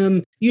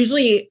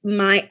 Usually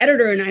my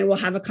editor and I will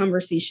have a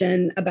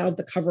conversation about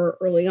the cover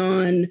early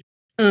on.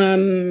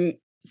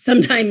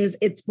 sometimes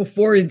it's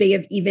before they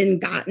have even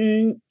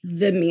gotten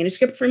the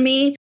manuscript from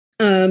me,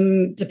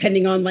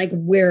 depending on like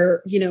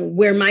where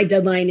my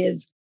deadline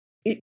is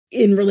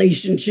in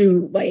relation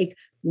to like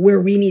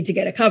where we need to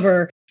get a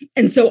cover.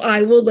 And so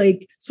I will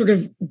like sort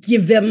of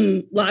give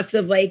them lots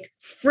of like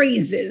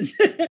phrases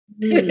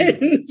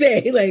and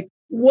say like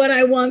what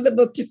I want the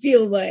book to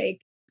feel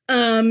like.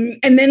 And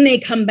then they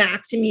come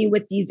back to me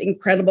with these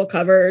incredible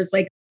covers.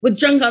 Like with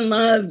Drunk on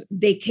Love,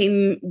 they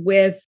came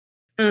with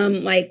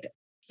like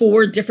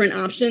 4 different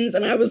options.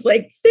 And I was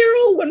like, they're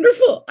all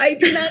wonderful. I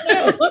do not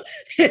know.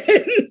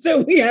 And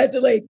so we had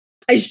to like,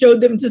 I showed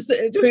them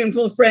to a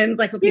handful of friends,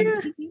 like, okay,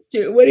 these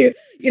 2, what do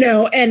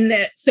you, and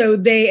so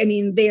they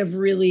have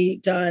really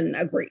done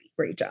a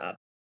great job.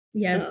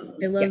 Yes,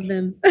 I love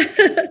them.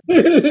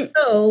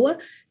 So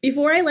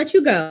before I let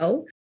you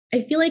go,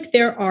 I feel like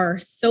there are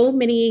so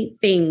many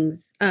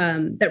things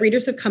that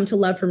readers have come to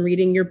love from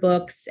reading your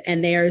books.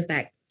 And there's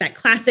that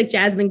classic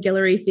Jasmine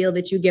Guillory feel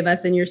that you give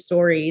us in your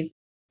stories.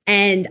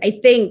 And I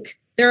think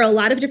there are a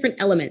lot of different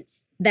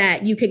elements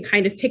that you can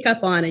kind of pick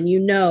up on, and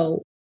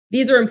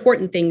these are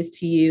important things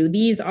to you.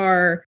 These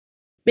are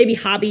maybe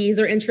hobbies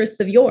or interests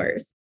of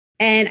yours.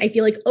 And I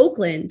feel like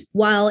Oakland,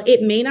 while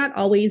it may not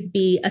always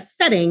be a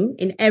setting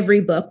in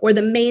every book or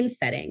the main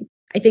setting,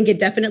 I think it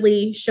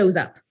definitely shows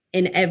up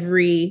in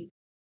every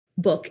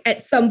book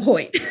at some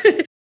point.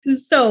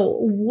 So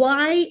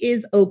why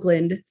is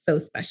Oakland so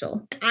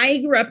special? I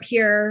grew up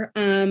here.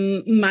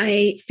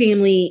 My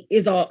family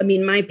is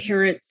my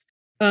parents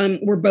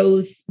were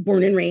both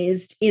born and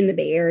raised in the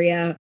Bay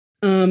Area.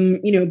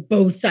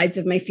 Both sides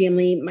of my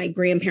family, my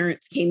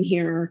grandparents came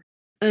here.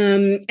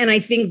 And I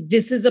think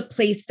this is a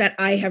place that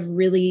I have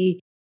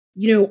really,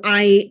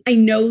 I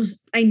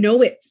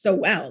know it so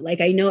well.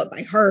 Like I know it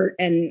by heart,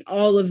 and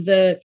all of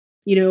the,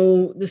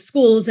 the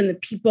schools and the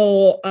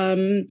people.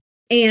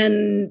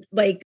 And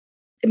like,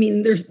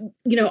 there's,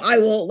 I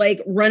will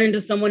like run into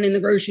someone in the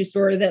grocery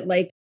store that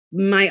like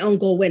my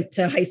uncle went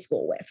to high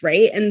school with.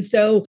 Right. And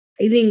so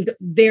I think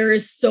there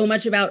is so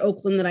much about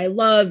Oakland that I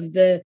love.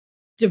 The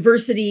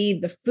diversity,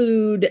 the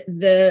food,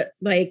 the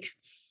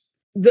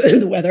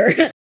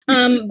weather,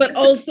 but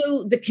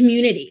also the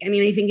community. I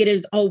think it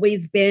has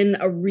always been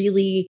a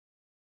really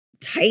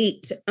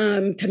tight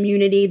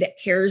community that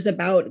cares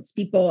about its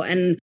people.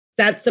 And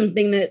that's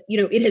something that,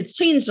 it has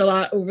changed a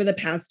lot over the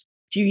past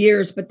few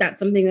years, but that's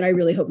something that I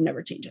really hope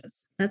never changes.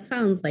 That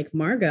sounds like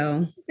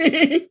Margot.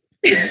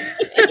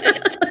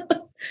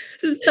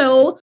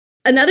 So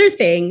another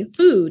thing,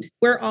 food.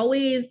 We're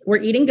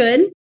eating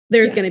good.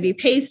 There's going to be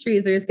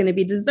pastries. There's going to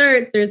be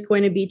desserts. There's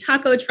going to be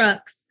taco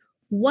trucks.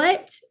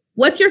 What's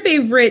your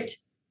favorite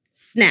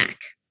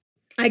snack?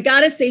 I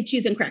gotta say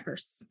cheese and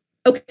crackers.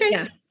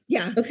 Okay.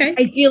 Yeah. Okay.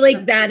 I feel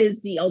like that is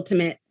the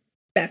ultimate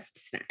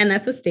best snack. And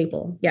that's a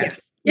staple.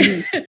 Yes.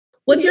 Mm-hmm.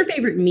 What's your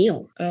favorite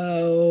meal?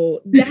 Oh,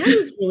 that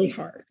is really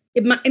hard.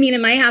 It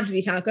might have to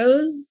be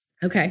tacos.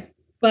 Okay.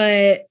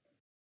 But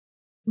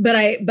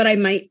I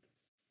might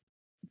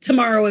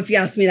tomorrow, if you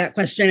ask me that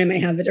question, I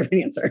might have a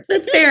different answer.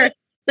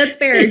 That's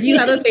fair. Do you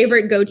have a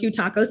favorite go-to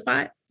taco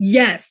spot?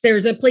 Yes,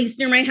 there's a place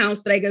near my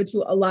house that I go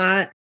to a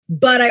lot,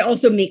 but I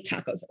also make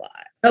tacos a lot.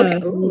 Okay.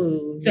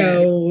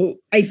 So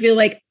I feel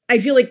like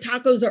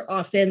tacos are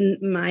often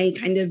my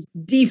kind of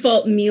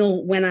default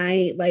meal when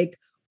I like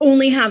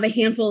only have a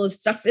handful of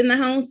stuff in the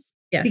house.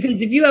 Yeah.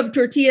 Because if you have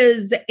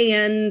tortillas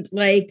and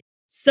like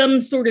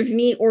some sort of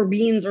meat or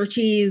beans or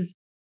cheese,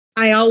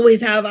 I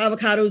always have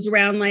avocados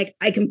around. Like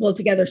I can pull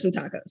together some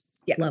tacos.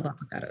 Yeah. Love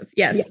avocados.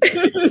 Yes.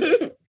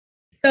 Yeah.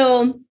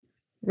 So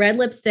red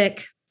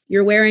lipstick,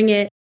 you're wearing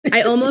it.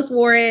 I almost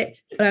wore it,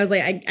 but I was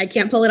like, I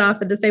can't pull it off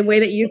in the same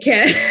way that you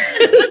can.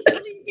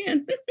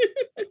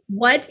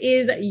 What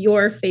is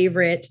your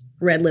favorite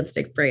red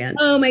lipstick brand?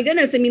 Oh my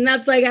goodness.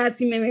 That's like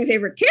asking me my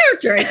favorite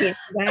character. I can't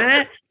do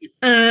that.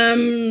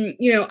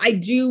 I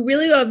do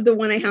really love the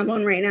one I have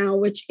on right now,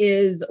 which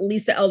is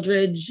Lisa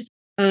Eldridge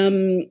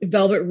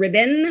Velvet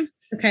Ribbon.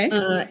 Okay.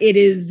 It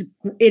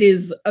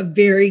is a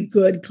very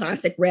good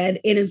classic red,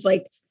 and is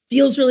like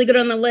feels really good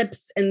on the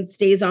lips and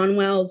stays on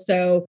well.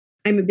 So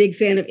I'm a big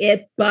fan of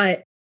it,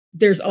 but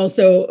there's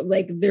also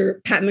like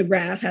Pat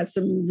McGrath has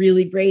some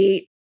really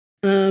great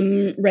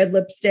red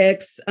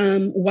lipsticks.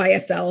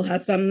 YSL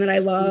has some that I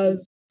love.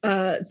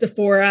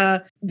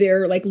 Sephora,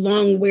 their like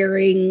long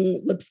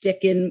wearing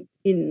lipstick in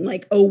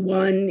like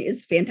 01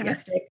 is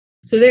fantastic.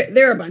 Yes. So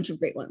there are a bunch of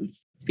great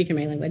ones. Speaking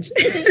my language.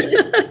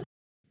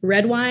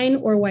 Red wine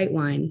or white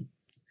wine?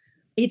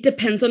 It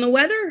depends on the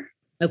weather.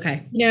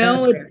 Okay.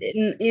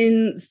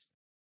 In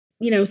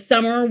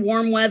summer,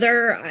 warm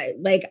weather,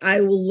 I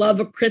will love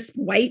a crisp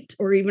white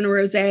or even a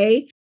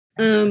rosé.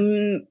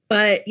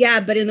 But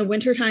in the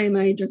wintertime,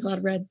 I drink a lot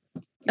of red.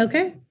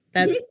 Okay.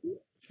 That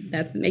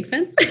makes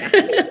sense.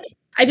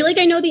 I feel like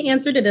I know the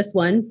answer to this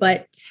one,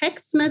 but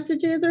text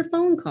messages or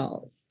phone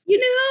calls?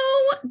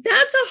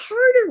 That's a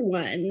harder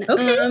one.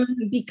 Okay.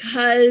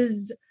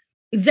 Because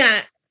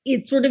that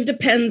it sort of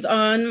depends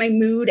on my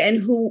mood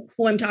and who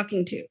I'm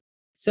talking to.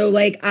 So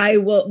like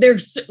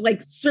there's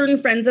like certain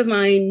friends of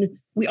mine,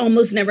 we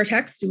almost never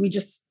text. We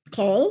just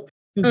call.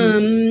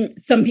 Mhm.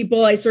 Some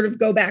people I sort of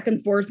go back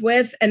and forth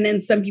with, and then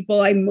some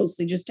people I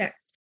mostly just text.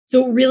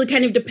 So it really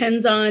kind of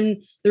depends on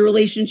the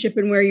relationship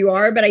and where you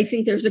are, but I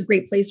think there's a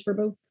great place for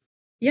both.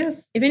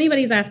 Yes. If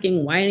anybody's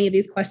asking why any of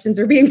these questions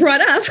are being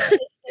brought up,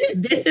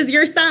 this is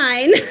your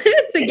sign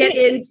to get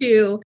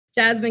into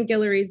Jasmine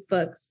Guillory's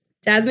books.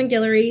 Jasmine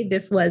Guillory,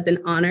 this was an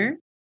honor.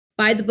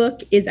 Buy the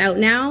Book is out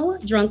now.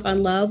 Drunk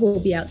on Love will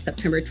be out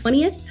September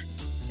 20th.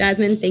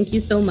 Jasmine, thank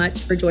you so much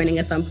for joining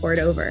us on Pour It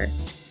Over.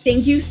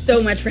 Thank you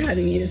so much for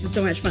having me. This was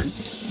so much fun.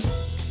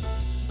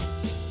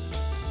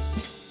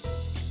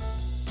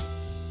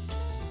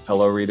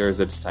 Hello, readers.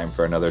 It's time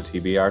for another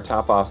TBR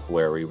Top Off,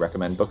 where we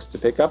recommend books to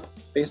pick up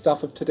based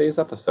off of today's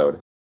episode.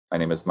 My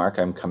name is Mark.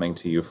 I'm coming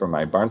to you from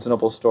my Barnes &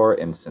 Noble store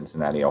in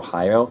Cincinnati,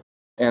 Ohio,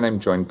 and I'm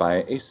joined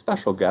by a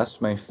special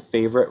guest, my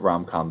favorite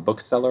rom-com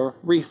bookseller,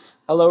 Reese.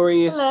 Hello,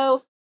 Reese.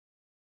 Hello.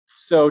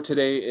 So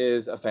today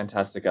is a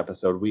fantastic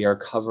episode. We are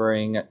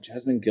covering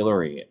Jasmine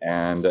Guillory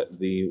and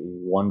the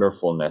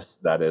wonderfulness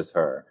that is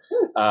her.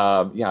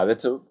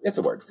 It's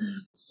a word.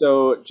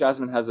 So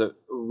Jasmine has a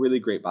really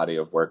great body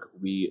of work.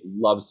 We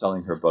love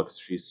selling her books.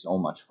 She's so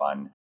much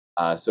fun.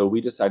 So we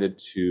decided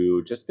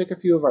to just pick a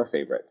few of our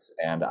favorites.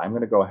 And I'm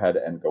going to go ahead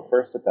and go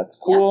first, if that's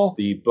cool.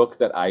 Yeah. The book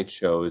that I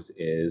chose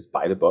is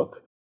Buy the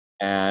Book.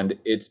 And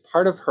it's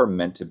part of her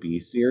Meant to Be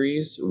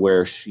series,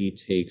 where she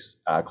takes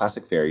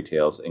classic fairy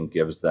tales and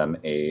gives them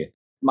a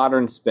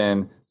modern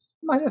spin,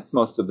 minus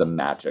most of the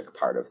magic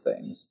part of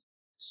things.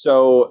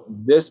 So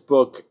this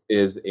book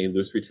is a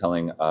loose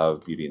retelling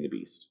of Beauty and the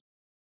Beast.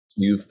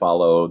 You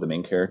follow the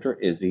main character,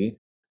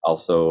 Izzy,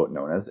 also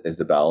known as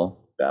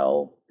Isabel,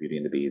 Belle, Beauty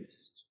and the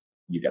Beast.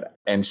 You get it.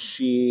 And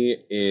she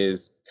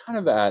is kind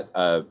of at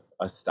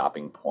a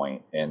stopping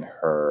point in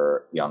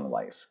her young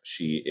life.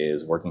 She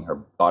is working her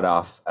butt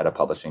off at a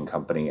publishing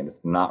company, and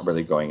it's not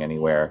really going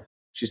anywhere.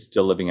 She's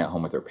still living at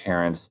home with her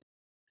parents,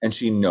 and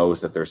she knows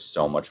that there's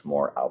so much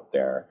more out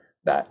there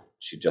that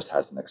she just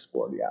hasn't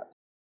explored yet.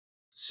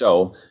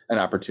 So an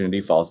opportunity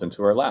falls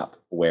into her lap,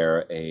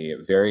 where a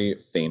very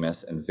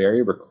famous and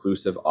very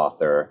reclusive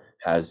author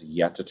has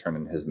yet to turn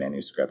in his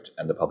manuscript,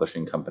 and the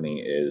publishing company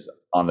is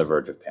on the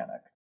verge of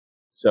panic.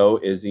 So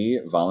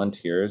Izzy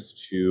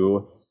volunteers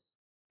to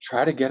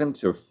try to get him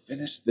to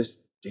finish this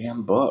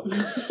damn book.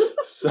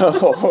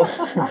 So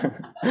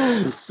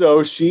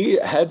she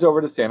heads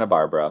over to Santa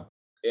Barbara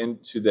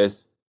into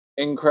this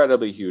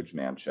incredibly huge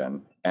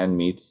mansion and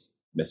meets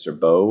Mr.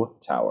 Bo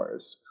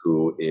Towers,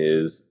 who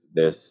is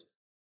this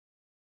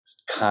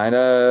kind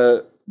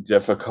of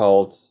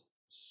difficult,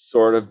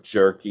 sort of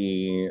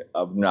jerky,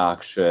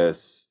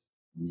 obnoxious,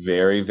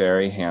 very,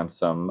 very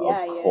handsome, of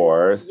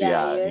course. He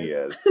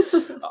is.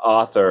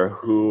 Author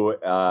who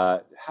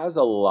has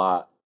a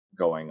lot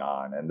going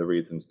on, and the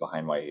reasons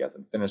behind why he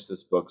hasn't finished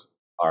this book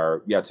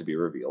are yet to be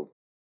revealed.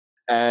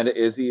 And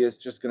Izzy is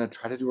just going to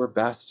try to do her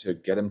best to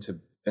get him to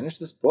finish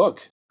this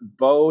book.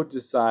 Bo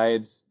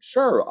decides,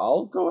 sure,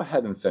 I'll go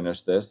ahead and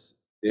finish this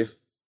if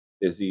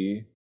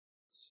Izzy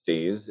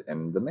stays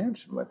in the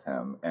mansion with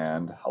him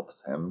and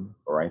helps him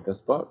write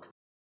this book.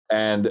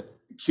 And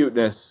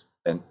cuteness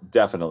and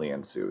definitely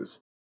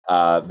ensues.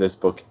 This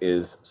book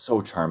is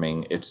so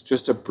charming. It's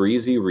just a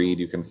breezy read.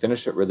 You can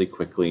finish it really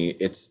quickly.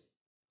 It's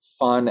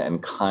fun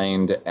and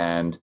kind,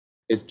 and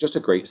it's just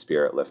a great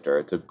spirit lifter.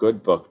 It's a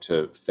good book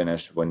to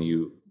finish when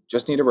you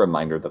just need a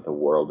reminder that the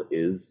world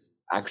is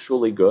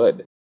actually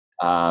good.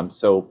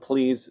 So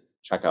please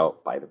check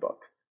out Buy the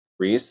Book.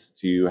 Reese,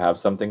 do you have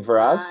something for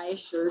us? I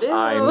sure do.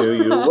 I knew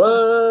you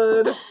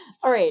would.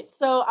 All right,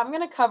 so I'm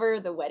going to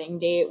cover The Wedding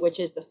Date, which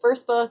is the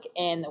first book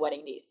in the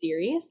Wedding Date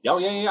series. Oh,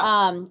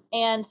 yeah.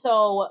 And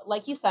so,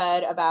 like you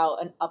said,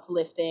 about an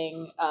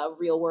uplifting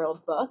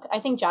real-world book, I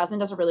think Jasmine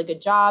does a really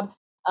good job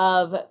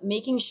of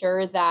making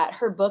sure that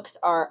her books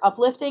are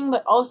uplifting,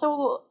 but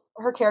also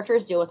her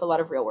characters deal with a lot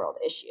of real-world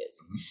issues.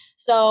 Mm-hmm.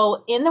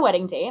 So in The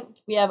Wedding Date,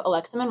 we have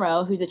Alexa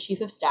Monroe, who's a chief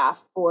of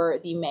staff for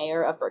the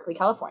mayor of Berkeley,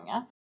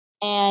 California.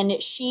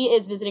 And she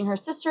is visiting her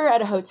sister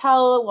at a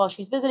hotel while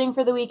she's visiting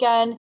for the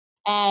weekend.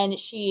 And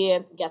she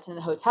gets in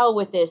the hotel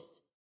with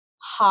this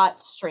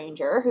hot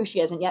stranger who she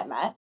hasn't yet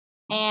met.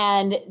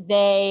 And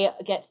they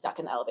get stuck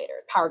in the elevator.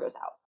 Power goes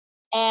out.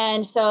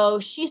 And so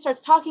she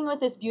starts talking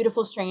with this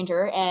beautiful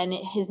stranger, and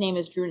his name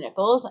is Drew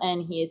Nichols,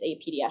 and he is a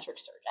pediatric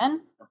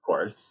surgeon. Of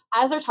course.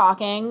 As they're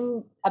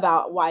talking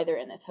about why they're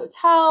in this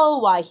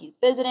hotel, why he's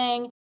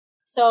visiting.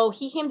 So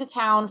he came to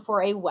town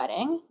for a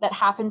wedding that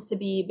happens to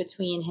be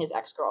between his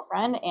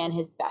ex-girlfriend and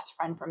his best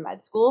friend from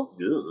med school.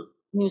 Ugh.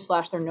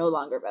 Newsflash, they're no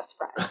longer best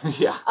friends.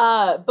 Yeah.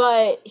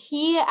 But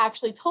he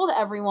actually told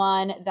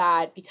everyone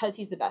that because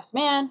he's the best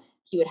man,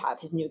 he would have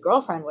his new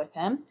girlfriend with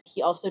him.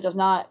 He also does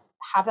not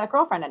have that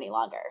girlfriend any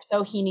longer.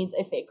 So he needs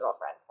a fake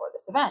girlfriend for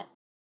this event.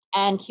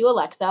 And cue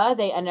Alexa,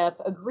 they end up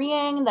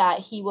agreeing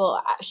that she will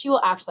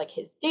act like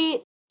his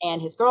date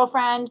and his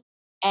girlfriend.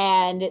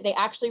 And they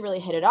actually really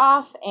hit it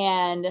off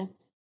and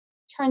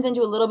turns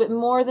into a little bit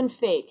more than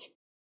fake.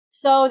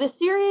 So the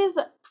series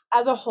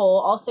as a whole,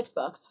 all 6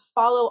 books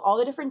follow all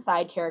the different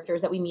side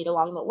characters that we meet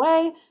along the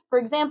way. For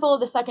example,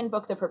 the second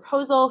book, The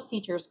Proposal,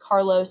 features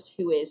Carlos,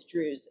 who is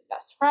Drew's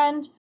best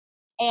friend.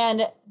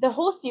 And the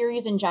whole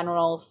series in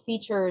general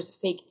features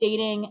fake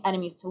dating,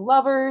 enemies to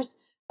lovers,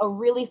 a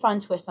really fun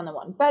twist on the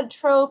one bed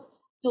trope,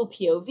 dual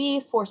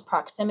POV, forced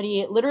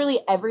proximity, literally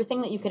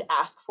everything that you could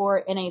ask for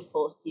in a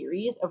full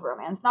series of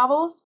romance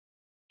novels.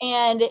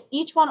 And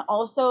each one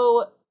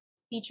also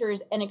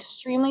features an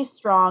extremely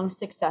strong,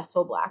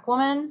 successful Black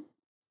woman,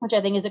 which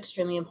I think is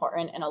extremely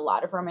important in a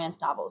lot of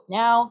romance novels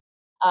now.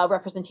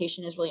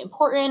 Representation is really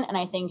important. And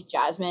I think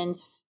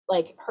Jasmine's,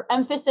 like, her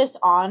emphasis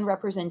on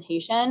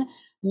representation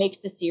makes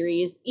the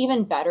series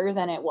even better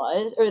than it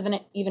was, or than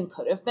it even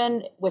could have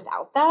been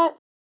without that.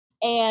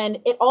 And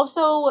it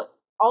also,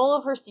 all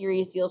of her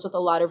series deals with a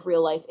lot of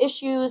real life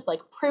issues like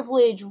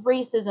privilege,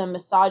 racism,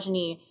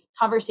 misogyny,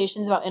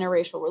 conversations about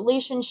interracial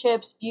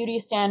relationships, beauty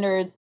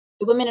standards.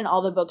 The women in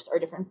all the books are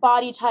different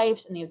body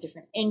types and they have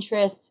different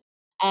interests.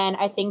 And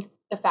I think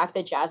the fact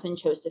that Jasmine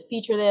chose to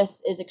feature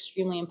this is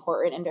extremely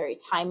important and very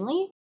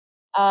timely.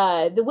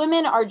 The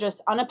women are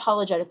just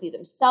unapologetically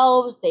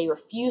themselves. They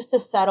refuse to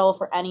settle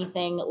for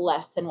anything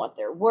less than what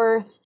they're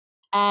worth.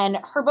 And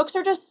her books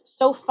are just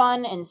so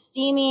fun and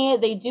steamy.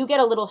 They do get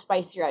a little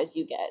spicier as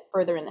you get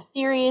further in the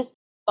series,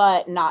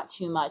 but not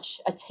too much,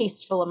 a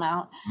tasteful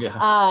amount.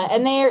 Yeah.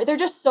 And they're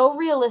just so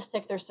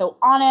realistic. They're so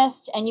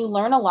honest, and you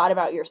learn a lot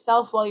about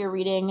yourself while you're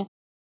reading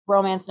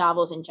romance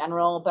novels in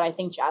general. But I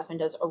think Jasmine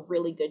does a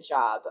really good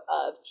job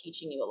of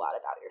teaching you a lot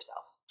about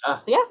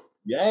yourself. So yeah.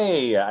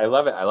 Yay. I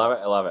love it. I love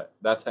it. I love it.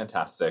 That's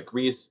fantastic.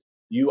 Reese,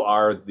 you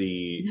are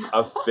the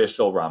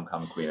official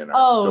rom-com queen in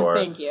our store.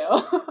 Oh, thank you.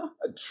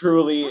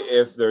 Truly,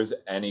 if there's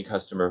any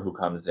customer who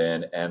comes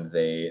in and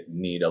they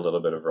need a little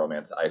bit of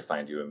romance, I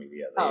find you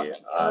immediately. Oh,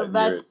 thank you.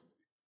 That's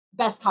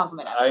best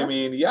compliment ever. I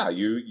mean, yeah,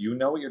 you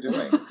know what you're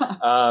doing.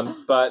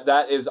 But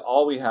that is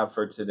all we have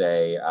for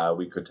today.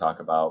 We could talk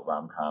about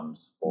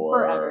rom-coms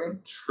for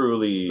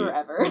truly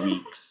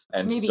weeks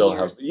and maybe still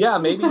years.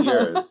 maybe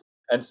years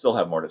and still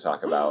have more to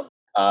talk about.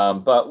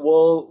 But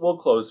we'll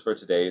close for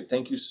today.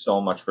 Thank you so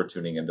much for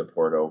tuning into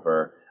Poured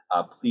Over.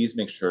 Please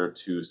make sure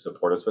to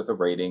support us with a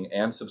rating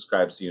and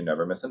subscribe so you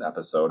never miss an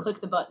episode. Click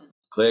the button.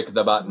 Click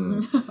the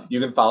button. You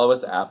can follow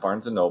us at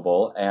Barnes &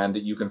 Noble, and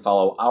you can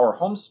follow our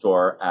home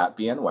store at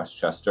BN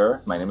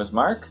Westchester. My name is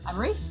Mark. I'm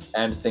Reese.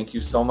 And thank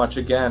you so much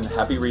again.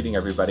 Happy reading,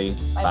 everybody.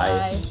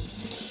 Bye.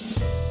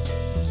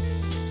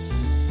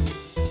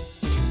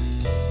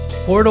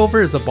 Poured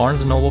Over is a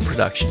Barnes & Noble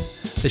production.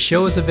 The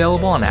show is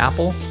available on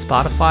Apple,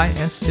 Spotify,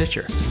 and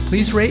Stitcher.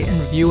 Please rate and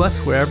review us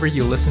wherever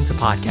you listen to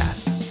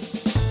podcasts.